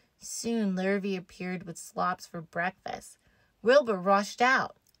 Soon Lurvy appeared with slops for breakfast. Wilbur rushed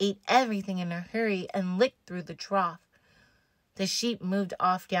out, ate everything in a hurry, and licked through the trough. The sheep moved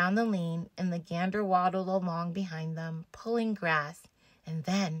off down the lane, and the gander waddled along behind them, pulling grass. And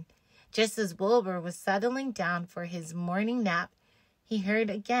then, just as Wilbur was settling down for his morning nap, he heard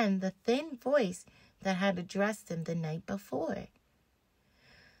again the thin voice that had addressed him the night before.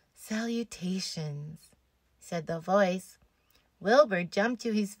 Salutations, said the voice. Wilbur jumped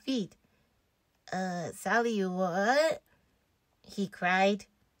to his feet. Sally, what? He cried.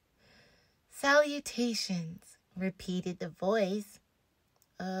 Salutations, repeated the voice.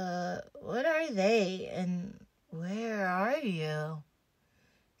 What are they, and where are you?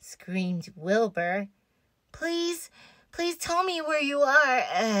 Screamed Wilbur. Please tell me where you are,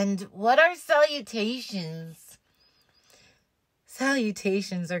 and what are salutations?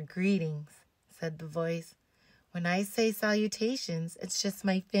 Salutations are greetings, said the voice. When I say salutations, it's just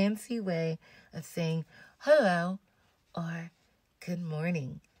my fancy way of saying hello or good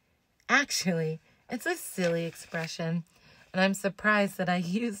morning. Actually, it's a silly expression, and I'm surprised that I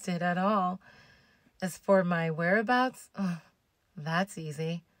used it at all. As for my whereabouts, that's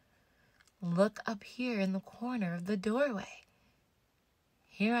easy. Look up here in the corner of the doorway.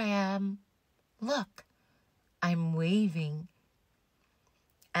 Here I am. Look, I'm waving.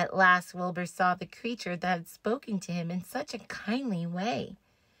 At last, Wilbur saw the creature that had spoken to him in such a kindly way.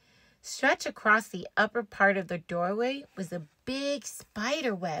 Stretched across the upper part of the doorway was a big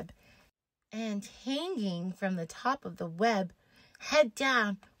spider web, and hanging from the top of the web, head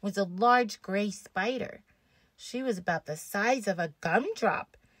down, was a large gray spider. She was about the size of a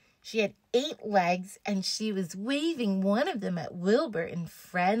gumdrop. She had 8 legs, and she was waving one of them at Wilbur in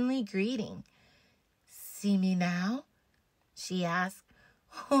friendly greeting. "See me now?" she asked.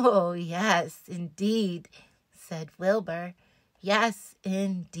 "Oh, yes, indeed," said Wilbur. "Yes,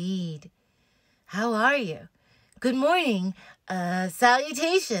 indeed. How are you? Good morning.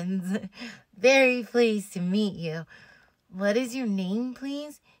 Salutations. Very pleased to meet you. What is your name,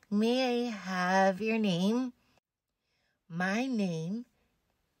 please? May I have your name?" "My name,"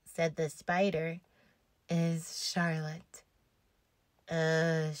 said the spider, "is Charlotte."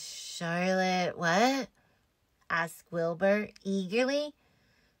 Charlotte what?" asked Wilbur eagerly.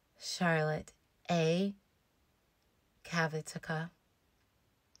 "Charlotte A. Cavatica.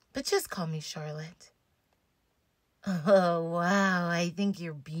 But just call me Charlotte." "Oh, wow, I think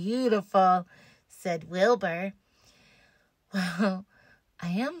you're beautiful," said Wilbur. "Well, I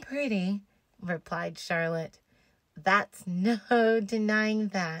am pretty," replied Charlotte. "That's no denying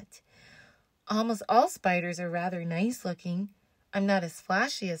that. Almost all spiders are rather nice looking. I'm not as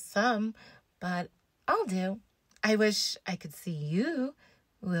flashy as some, but I'll do. I wish I could see you,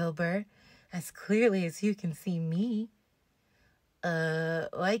 Wilbur, as clearly as you can see me."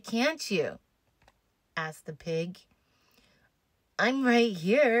 Why can't you?" asked the pig. "I'm right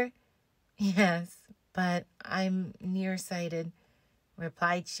here." "Yes, but I'm nearsighted,"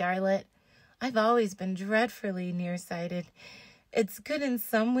 replied Charlotte. "I've always been dreadfully nearsighted. It's good in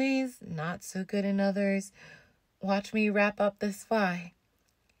some ways, not so good in others. Watch me wrap up this fly."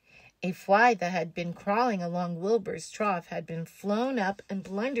 A fly that had been crawling along Wilbur's trough had been flown up and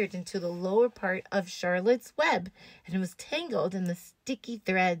blundered into the lower part of Charlotte's web, and was tangled in the sticky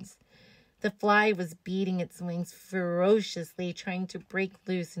threads. The fly was beating its wings ferociously, trying to break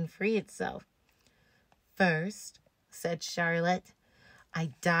loose and free itself. "First," said Charlotte,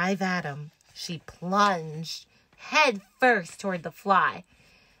 "I dive at him." She plunged head first toward the fly.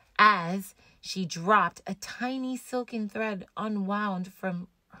 As she dropped, a tiny silken thread unwound from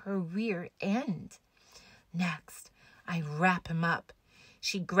her rear end. "Next, I wrap him up."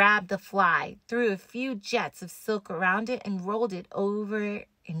 She grabbed the fly, threw a few jets of silk around it, and rolled it over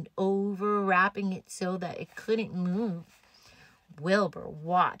and over, wrapping it so that it couldn't move. Wilbur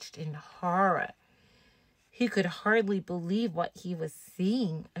watched in horror. He could hardly believe what he was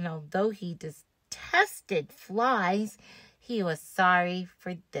seeing, and although he detested flies, he was sorry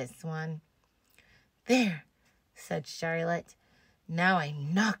for this one. "There," said Charlotte. "Now I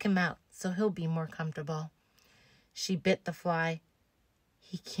knock him out so he'll be more comfortable." She bit the fly.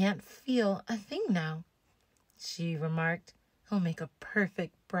 "He can't feel a thing now," she remarked. "He'll make a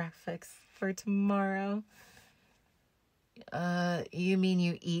perfect breakfast for tomorrow." You mean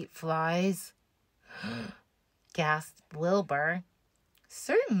you eat flies?" gasped Wilbur.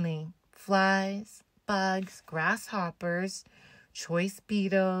 "Certainly. Flies, bugs, grasshoppers, choice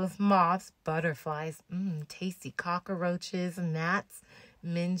beetles, moths, butterflies, tasty cockroaches, gnats,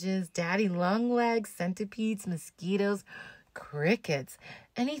 midges, daddy longlegs, centipedes, mosquitoes, crickets,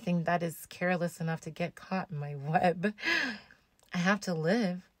 anything that is careless enough to get caught in my web. I have to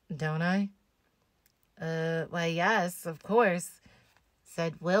live, don't I?" Why, yes, of course,"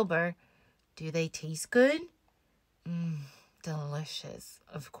 said Wilbur. "Do they taste good?" Delicious,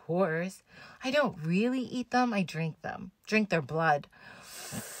 of course. I don't really eat them, I drink them. Drink their blood."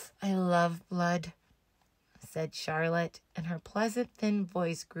 "I love blood," said Charlotte, and her pleasant, thin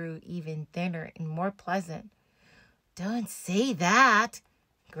voice grew even thinner and more pleasant. "Don't say that,"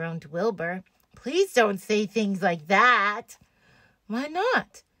 groaned Wilbur. "Please don't say things like that." "Why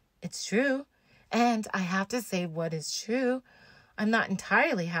not? It's true, and I have to say what is true. I'm not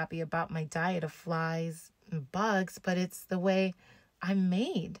entirely happy about my diet of flies and bugs, but it's the way I'm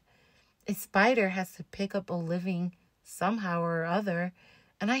made. A spider has to pick up a living somehow or other,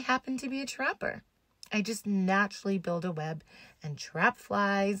 and I happen to be a trapper. I just naturally build a web and trap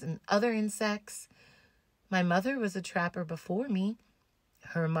flies and other insects. My mother was a trapper before me.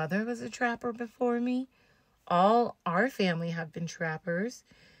 Her mother was a trapper before me. All our family have been trappers.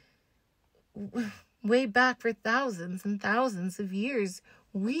 Way back for thousands and thousands of years,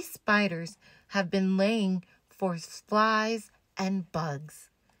 we spiders have been laying for flies and bugs."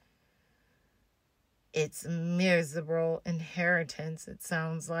 "It's miserable inheritance, it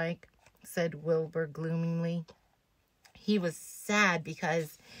sounds like," said Wilbur gloomily. He was sad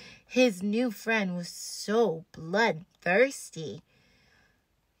because his new friend was so bloodthirsty.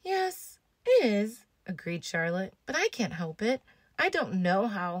 "Yes, it is," agreed Charlotte, "but I can't help it. I don't know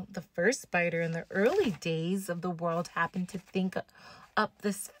how the first spider in the early days of the world happened to think up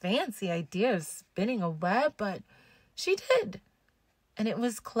this fancy idea of spinning a web, but she did. And it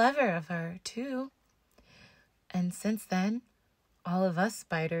was clever of her, too. And since then, all of us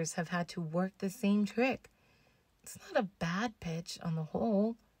spiders have had to work the same trick. It's not a bad pitch on the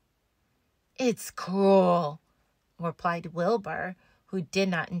whole. It's cruel, replied Wilbur, who did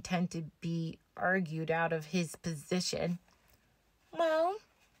not intend to be argued out of his position. Well,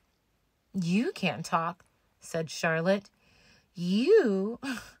 you can't talk, said Charlotte. You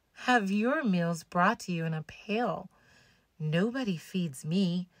have your meals brought to you in a pail. Nobody feeds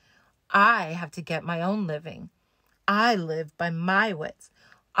me. I have to get my own living. I live by my wits.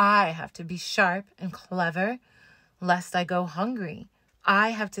 I have to be sharp and clever, lest I go hungry.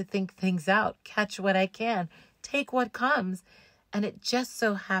 I have to think things out, catch what I can, take what comes. And it just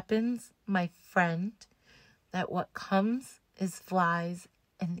so happens, my friend, that what comes is flies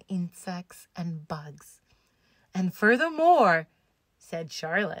and insects and bugs. And furthermore, said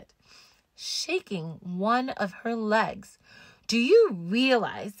Charlotte, shaking one of her legs, do you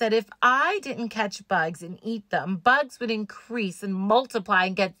realize that if I didn't catch bugs and eat them, bugs would increase and multiply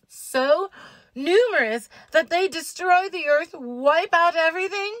and get so numerous that they destroy the earth, wipe out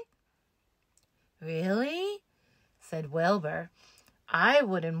everything? Really? Said Wilbur. I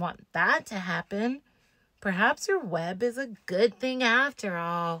wouldn't want that to happen. Perhaps your web is a good thing after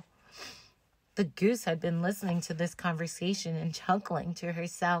all. The goose had been listening to this conversation and chuckling to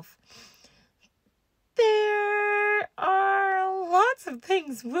herself. There are lots of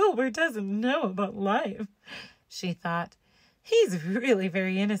things Wilbur doesn't know about life, she thought. He's really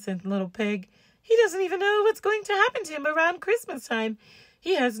very innocent little pig. He doesn't even know what's going to happen to him around Christmas time.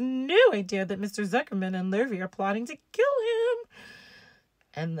 He has no idea that Mr. Zuckerman and Lurvy are plotting to kill him.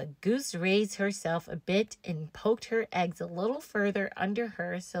 And the goose raised herself a bit and poked her eggs a little further under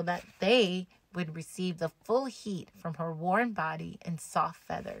her so that they would receive the full heat from her warm body and soft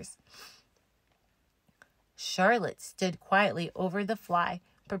feathers. Charlotte stood quietly over the fly,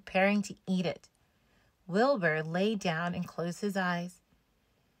 preparing to eat it. Wilbur lay down and closed his eyes.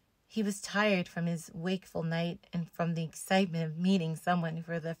 He was tired from his wakeful night and from the excitement of meeting someone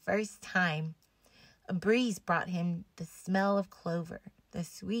for the first time. A breeze brought him the smell of clover, the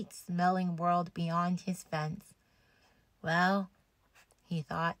sweet-smelling world beyond his fence. Well, he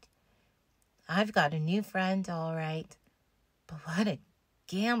thought, I've got a new friend, all right. But what a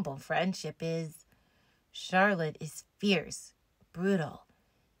gamble friendship is. Charlotte is fierce, brutal,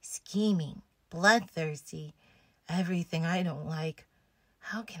 scheming, bloodthirsty, everything I don't like.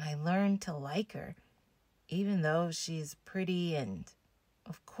 How can I learn to like her, even though she's pretty and,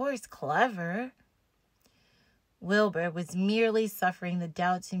 of course, clever? Wilbur was merely suffering the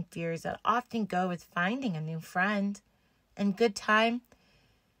doubts and fears that often go with finding a new friend. In good time,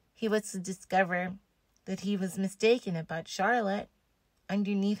 he was to discover that he was mistaken about Charlotte.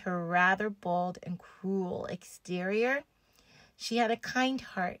 Underneath her rather bold and cruel exterior, she had a kind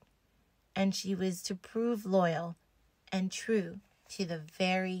heart, and she was to prove loyal and true to the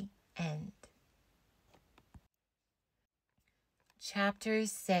very end. Chapter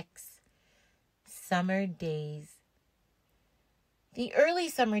 6. Summer Days. The early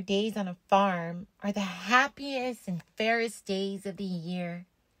summer days on a farm are the happiest and fairest days of the year.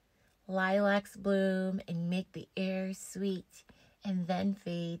 Lilacs bloom and make the air sweet and then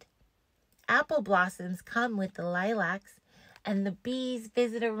fade. Apple blossoms come with the lilacs, and the bees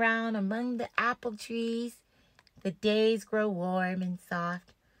visit around among the apple trees. The days grow warm and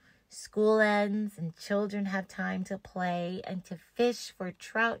soft. School ends, and children have time to play and to fish for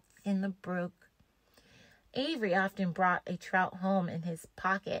trout in the brook. Avery often brought a trout home in his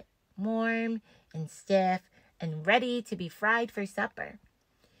pocket, warm and stiff and ready to be fried for supper.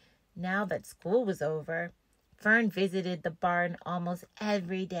 Now that school was over, Fern visited the barn almost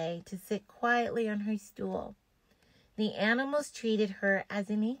every day to sit quietly on her stool. The animals treated her as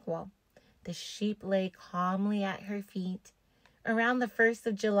an equal. The sheep lay calmly at her feet. Around the 1st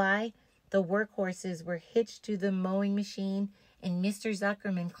of July, the workhorses were hitched to the mowing machine, and Mr.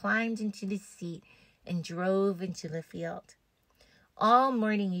 Zuckerman climbed into the seat and drove into the field. All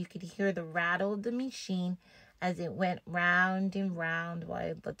morning you could hear the rattle of the machine as it went round and round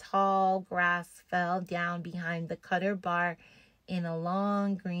while the tall grass fell down behind the cutter bar in a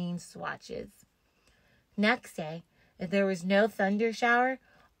long green swatches. Next day, if there was no thunder shower,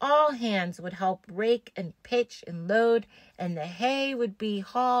 all hands would help rake and pitch and load, and the hay would be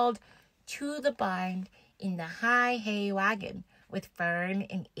hauled to the barn in the high hay wagon, with Fern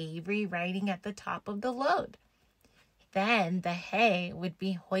and Avery riding at the top of the load. Then the hay would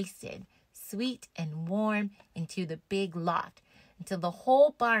be hoisted, sweet and warm, into the big loft. until the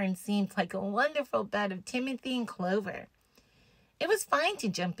whole barn seemed like a wonderful bed of timothy and clover. It was fine to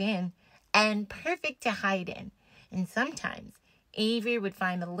jump in and perfect to hide in, and sometimes Avery would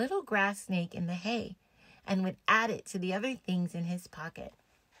find a little grass snake in the hay and would add it to the other things in his pocket.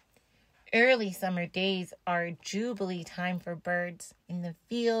 Early summer days are a jubilee time for birds in the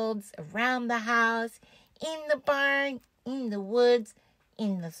fields, around the house, in the barn, in the woods,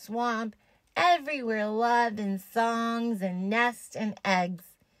 in the swamp, everywhere love and songs and nests and eggs.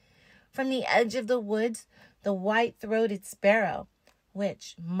 From the edge of the woods, the white-throated sparrow,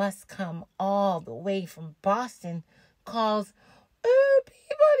 which must come all the way from Boston, calls, "Oh,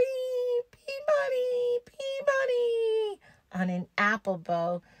 Peabody, Peabody, Peabody," on an apple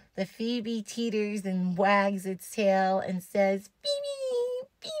bough. The phoebe teeters and wags its tail and says, "Phoebe,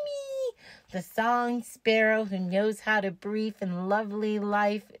 Phoebe." The song sparrow, who knows how to brief and lovely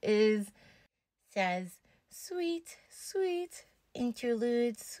life is, says, "Sweet, sweet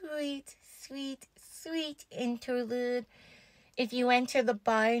interlude, sweet, sweet, sweet interlude." If you enter the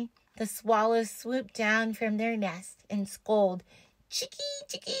barn, the swallows swoop down from their nest and scold. "Chickie,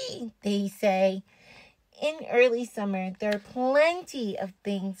 chickie," they say. In early summer, there are plenty of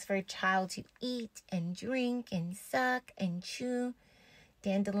things for a child to eat and drink and suck and chew.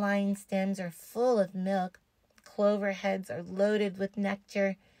 Dandelion stems are full of milk. Clover heads are loaded with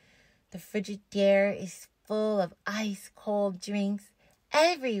nectar. The Frigidaire is full of ice-cold drinks.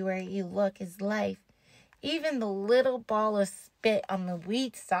 Everywhere you look is life. Even the little ball of spit on the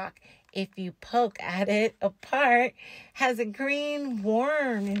wheat stalk, if you poke at it apart, has a green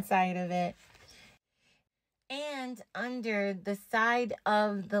worm inside of it. And under the side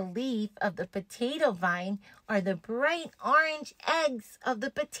of the leaf of the potato vine are the bright orange eggs of the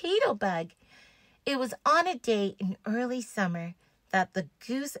potato bug. It was on a day in early summer that the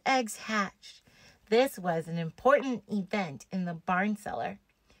goose eggs hatched. This was an important event in the barn cellar.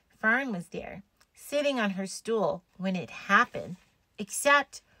 Fern was there, sitting on her stool when it happened.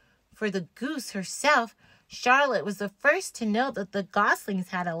 Except for the goose herself, Charlotte was the first to know that the goslings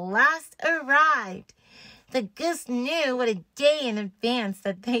had at last arrived. The goose knew what a day in advance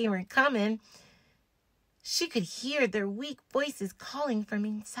that they were coming. She could hear their weak voices calling from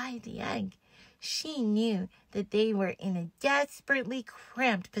inside the egg. She knew that they were in a desperately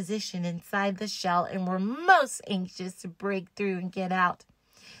cramped position inside the shell and were most anxious to break through and get out.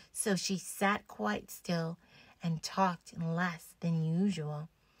 So she sat quite still and talked less than usual.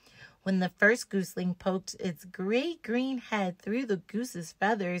 When the first gooseling poked its gray-green head through the goose's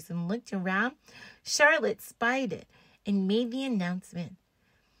feathers and looked around, Charlotte spied it and made the announcement.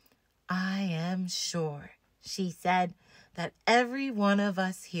 "I am sure," she said, "that every one of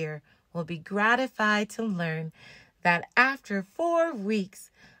us here will be gratified to learn that after 4 weeks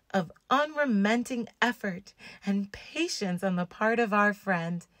of unremitting effort and patience on the part of our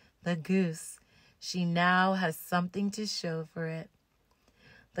friend, the goose, she now has something to show for it.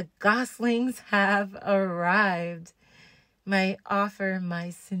 The goslings have arrived. May offer my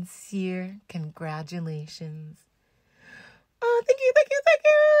sincere congratulations." "Oh, thank you, thank you, thank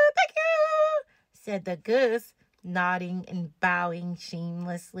you, thank you," said the goose, nodding and bowing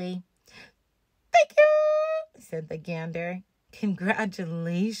shamelessly. "Thank you," said the gander.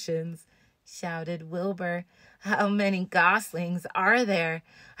 "Congratulations," shouted Wilbur. "How many goslings are there?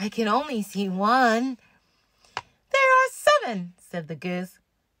 I can only see one." "There are 7, said the goose.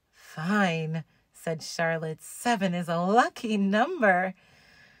 "Fine," said Charlotte. 7 is a lucky number.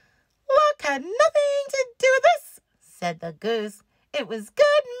 "Luck had nothing to do with this," said the goose. "It was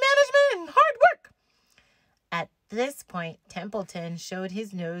good management and hard work." At this point, Templeton showed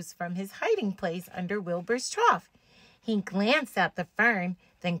his nose from his hiding place under Wilbur's trough. He glanced at the fern,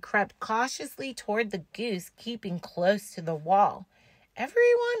 then crept cautiously toward the goose, keeping close to the wall.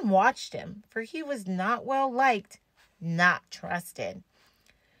 Everyone watched him, for he was not well liked, not trusted.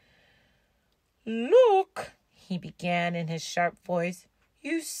 "Look," he began in his sharp voice.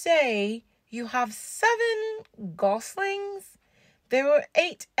 "You say you have 7 goslings? There were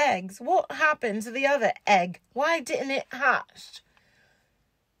 8 eggs. What happened to the other egg? Why didn't it hatch?"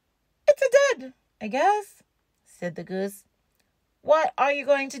 "It's a dead, I guess," said the goose. "What are you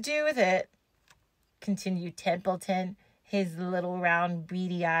going to do with it?" continued Templeton, his little round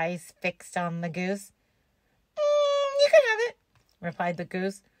beady eyes fixed on the goose. "You can have it," replied the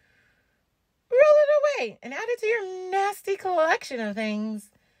goose. "Roll it away and add it to your nasty collection of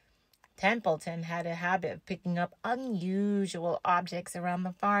things." Templeton had a habit of picking up unusual objects around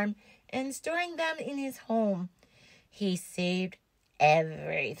the farm and storing them in his home. He saved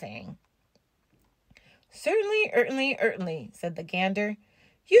everything. Certainly, said the gander.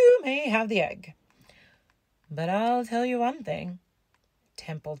 "You may have the egg. But I'll tell you one thing.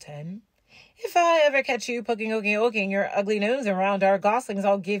 Templeton. "If I ever catch you poking your ugly nose around our goslings,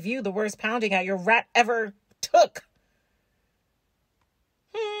 I'll give you the worst pounding out your rat ever took."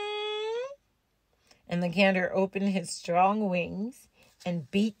 And the gander opened his strong wings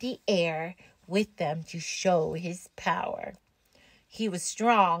and beat the air with them to show his power. He was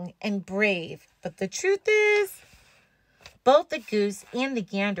strong and brave, but the truth is, both the goose and the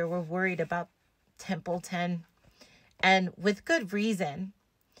gander were worried about Templeton, and with good reason.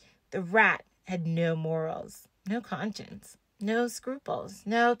 The rat had no morals, no conscience, no scruples,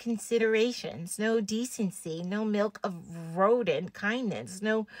 no considerations, no decency, no milk of rodent kindness,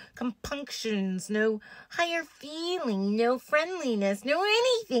 no compunctions, no higher feeling, no friendliness, no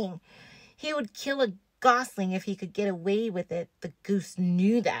anything. He would kill a gosling if he could get away with it. The goose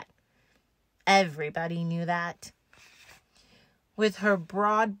knew that. Everybody knew that. With her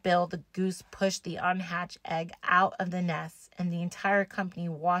broad bill, the goose pushed the unhatched egg out of the nest, and the entire company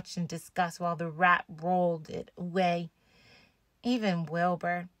watched in disgust while the rat rolled it away. Even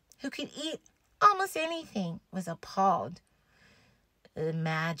Wilbur, who could eat almost anything, was appalled.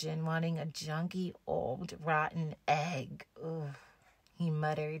 "Imagine wanting a junky, old, rotten egg," he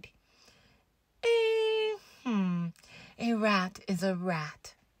muttered. A rat is a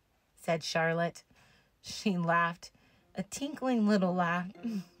rat," said Charlotte. She laughed, a tinkling little laugh.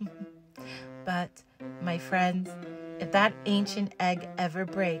 "But, my friends, if that ancient egg ever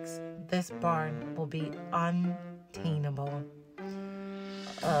breaks, this barn will be untenable."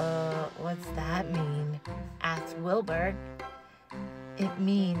 What's that mean?" asked Wilbur. "It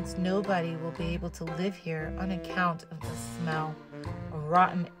means nobody will be able to live here on account of the smell. A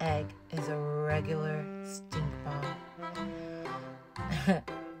rotten egg is a regular stink bomb."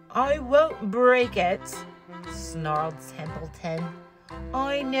 "I won't break it," snarled Templeton.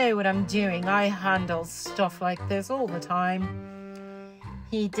 "I know what I'm doing. I handle stuff like this all the time."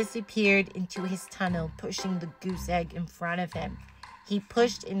 He disappeared into his tunnel, pushing the goose egg in front of him. He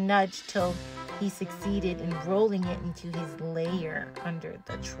pushed and nudged till he succeeded in rolling it into his lair under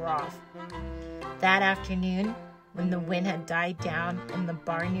the trough. That afternoon, when the wind had died down and the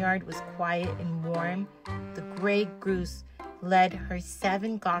barnyard was quiet and warm, the gray goose led her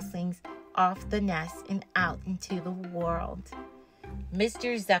 7 goslings off the nest and out into the world.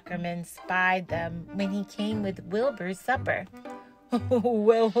 Mr. Zuckerman spied them when he came with Wilbur's supper.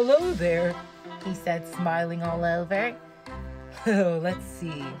 "Well, hello there," he said, smiling all over. "Let's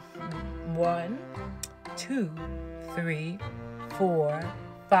see. 1, 2, 3, 4,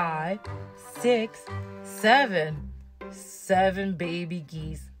 5, 6, 7. 7 baby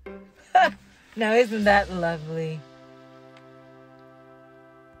geese. Now isn't that lovely?"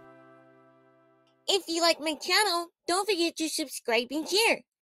 If you like my channel, don't forget to subscribe and share.